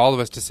and for all of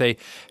us to say,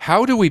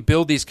 how do we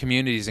build these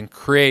communities and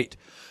create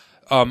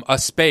a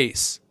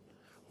space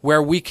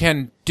where we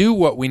can do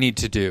what we need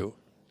to do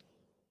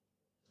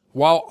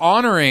while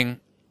honoring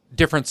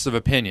difference of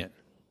opinion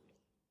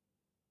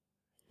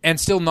and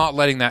still not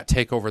letting that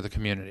take over the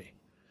community?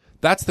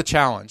 That's the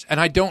challenge. And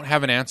I don't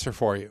have an answer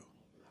for you.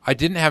 I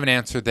didn't have an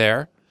answer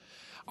there.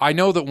 I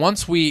know that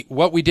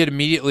what we did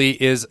immediately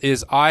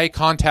is I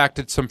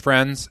contacted some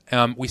friends.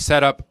 We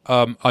set up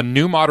a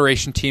new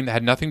moderation team that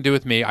had nothing to do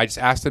with me. I just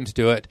asked them to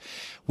do it.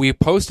 We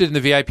posted in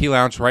the VIP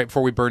lounge right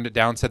before we burned it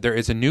down, said there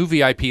is a new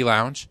VIP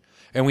lounge,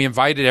 and we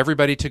invited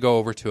everybody to go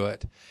over to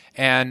it.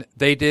 And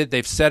they did.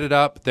 They've set it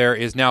up. There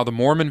is now the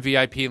Mormon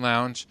VIP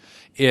lounge.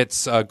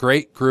 It's a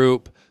great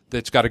group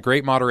that's got a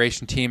great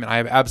moderation team, and I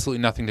have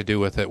absolutely nothing to do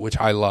with it, which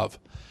I love.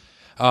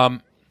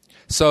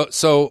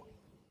 So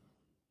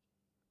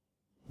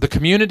the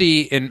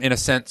community, in a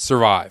sense,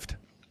 survived.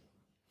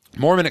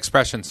 Mormon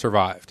Expression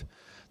survived.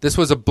 This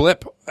was a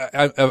blip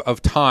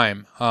of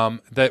time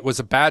that was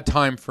a bad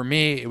time for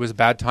me. It was a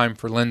bad time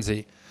for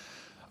Lindsay.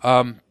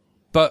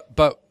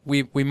 But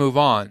we move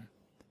on.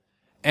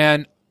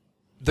 And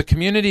the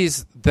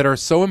communities that are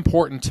so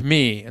important to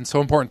me and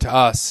so important to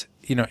us,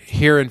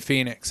 here in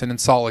Phoenix and in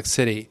Salt Lake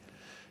City,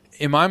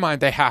 in my mind,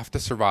 they have to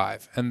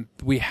survive. And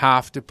we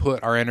have to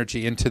put our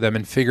energy into them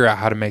and figure out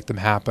how to make them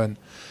happen.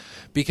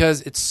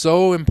 Because it's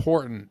so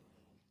important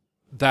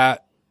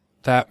that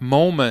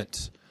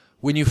moment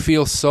when you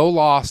feel so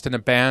lost and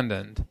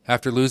abandoned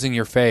after losing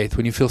your faith,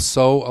 when you feel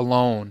so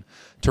alone,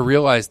 to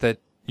realize that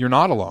you're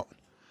not alone,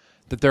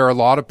 that there are a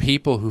lot of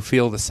people who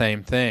feel the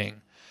same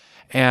thing.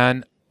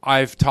 And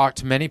I've talked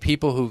to many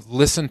people who've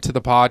listened to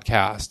the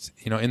podcast,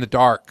 in the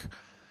dark,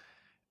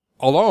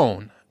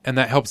 alone, and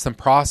that helps them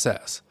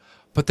process.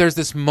 But there's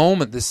this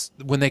moment,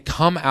 when they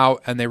come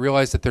out and they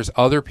realize that there's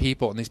other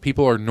people, and these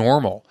people are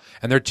normal,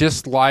 and they're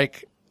just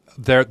like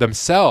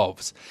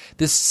themselves.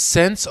 This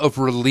sense of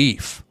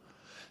relief,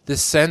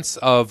 this sense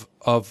of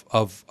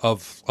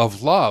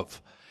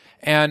love.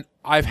 And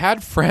I've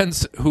had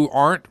friends who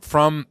aren't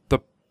from the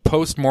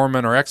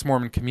post-Mormon or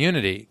ex-Mormon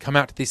community come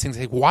out to these things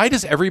and say, why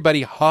does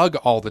everybody hug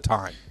all the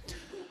time?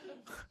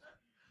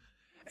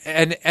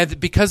 And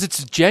because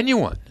it's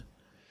genuine.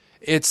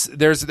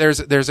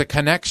 There's a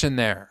connection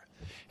there.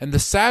 And the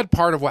sad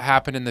part of what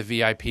happened in the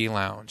VIP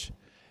lounge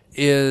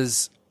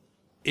is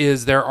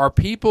there are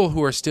people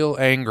who are still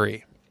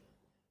angry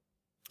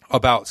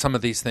about some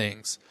of these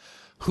things,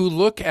 who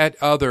look at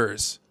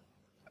others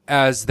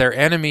as their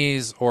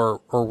enemies or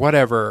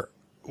whatever,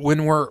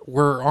 when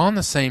we're on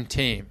the same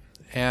team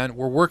and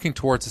we're working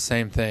towards the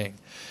same thing.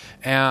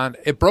 And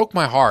it broke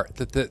my heart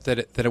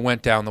that it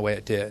went down the way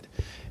it did.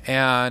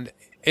 And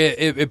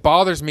it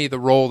bothers me, the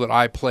role that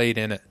I played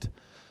in it.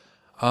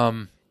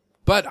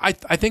 But I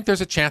think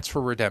there's a chance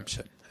for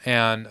redemption,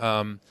 and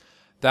I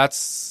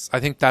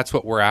think that's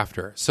what we're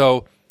after.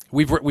 So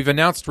we've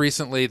announced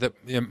recently that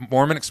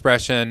Mormon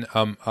Expression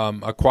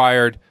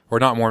acquired, or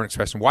not Mormon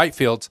Expression,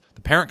 Whitefields,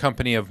 the parent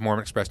company of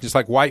Mormon Expression. Just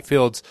like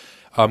Whitefields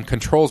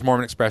controls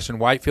Mormon Expression,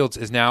 Whitefields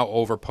is now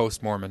over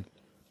Post-Mormon,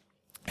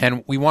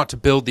 and we want to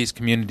build these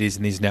communities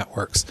and these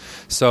networks.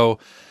 So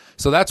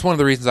that's one of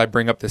the reasons I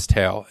bring up this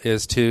tale,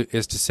 is to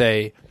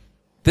say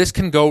this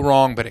can go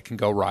wrong, but it can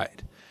go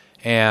right.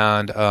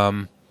 And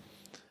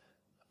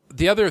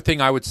the other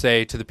thing I would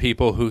say to the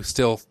people who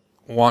still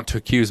want to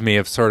accuse me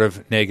of sort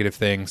of negative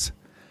things,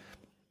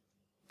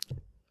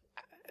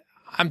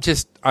 I'm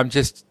just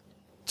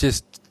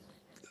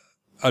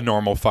a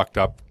normal fucked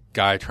up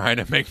guy trying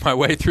to make my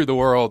way through the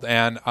world,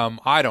 and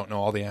I don't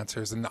know all the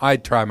answers, and I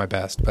try my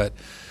best, but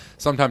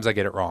sometimes I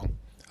get it wrong.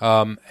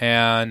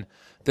 And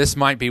this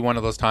might be one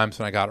of those times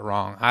when I got it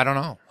wrong. I don't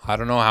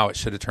know how it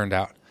should have turned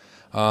out.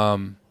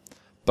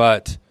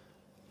 But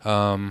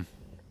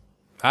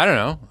I don't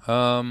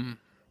know.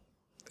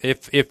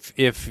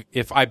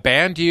 If I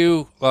banned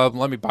you,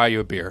 let me buy you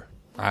a beer.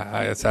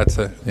 That's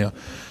the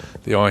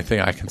only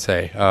thing I can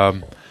say.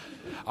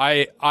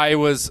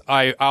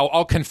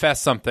 I'll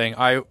confess something.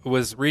 I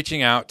was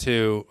reaching out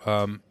to.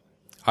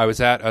 I was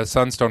at a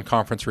Sunstone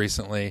conference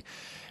recently,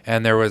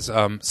 and there was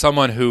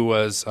someone who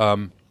was.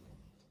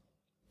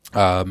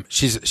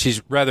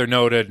 She's rather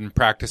noted and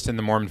practiced in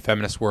the Mormon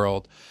feminist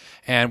world,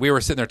 and we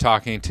were sitting there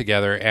talking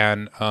together,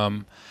 and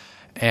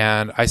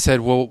I said,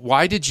 well,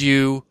 why did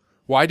you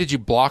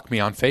block me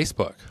on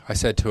Facebook? I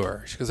said to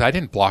her. She goes, I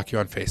didn't block you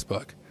on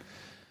Facebook.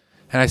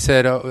 And I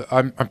said, oh,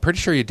 I'm pretty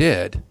sure you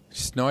did.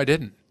 She said, no, I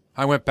didn't.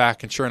 I went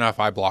back, and sure enough,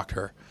 I blocked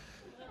her.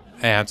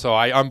 And so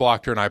I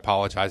unblocked her, and I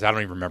apologized. I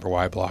don't even remember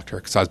why I blocked her,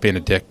 because I was being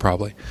a dick,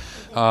 probably.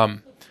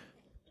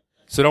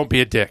 So don't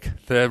be a dick.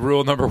 The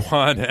rule number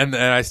one, and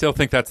I still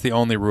think that's the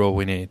only rule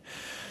we need.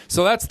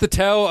 So that's the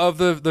tale of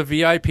the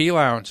VIP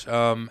lounge,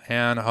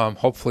 and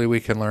hopefully we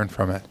can learn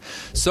from it.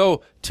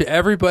 So to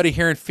everybody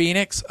here in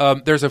Phoenix,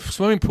 there's a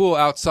swimming pool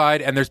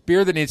outside, and there's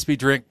beer that needs to be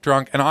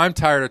drunk, and I'm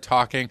tired of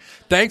talking.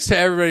 Thanks to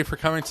everybody for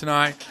coming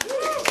tonight.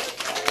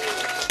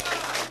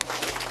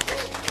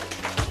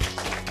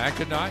 And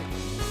good night.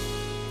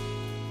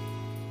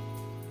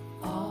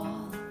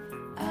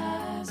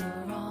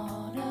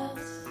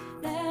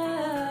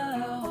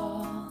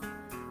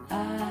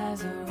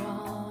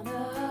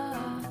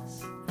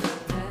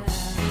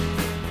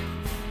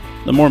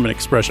 The Mormon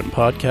Expression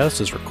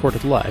podcast is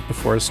recorded live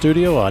before a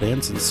studio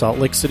audience in Salt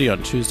Lake City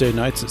on Tuesday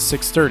nights at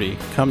 6:30.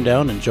 Come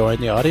down and join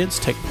the audience,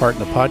 take part in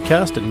the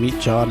podcast, and meet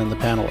John and the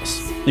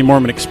panelists. The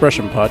Mormon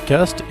Expression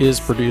podcast is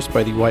produced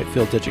by the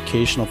Whitefields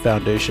Educational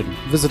Foundation.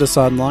 Visit us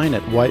online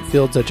at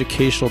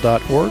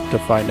whitefieldseducational.org to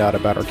find out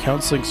about our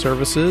counseling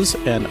services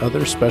and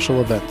other special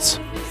events.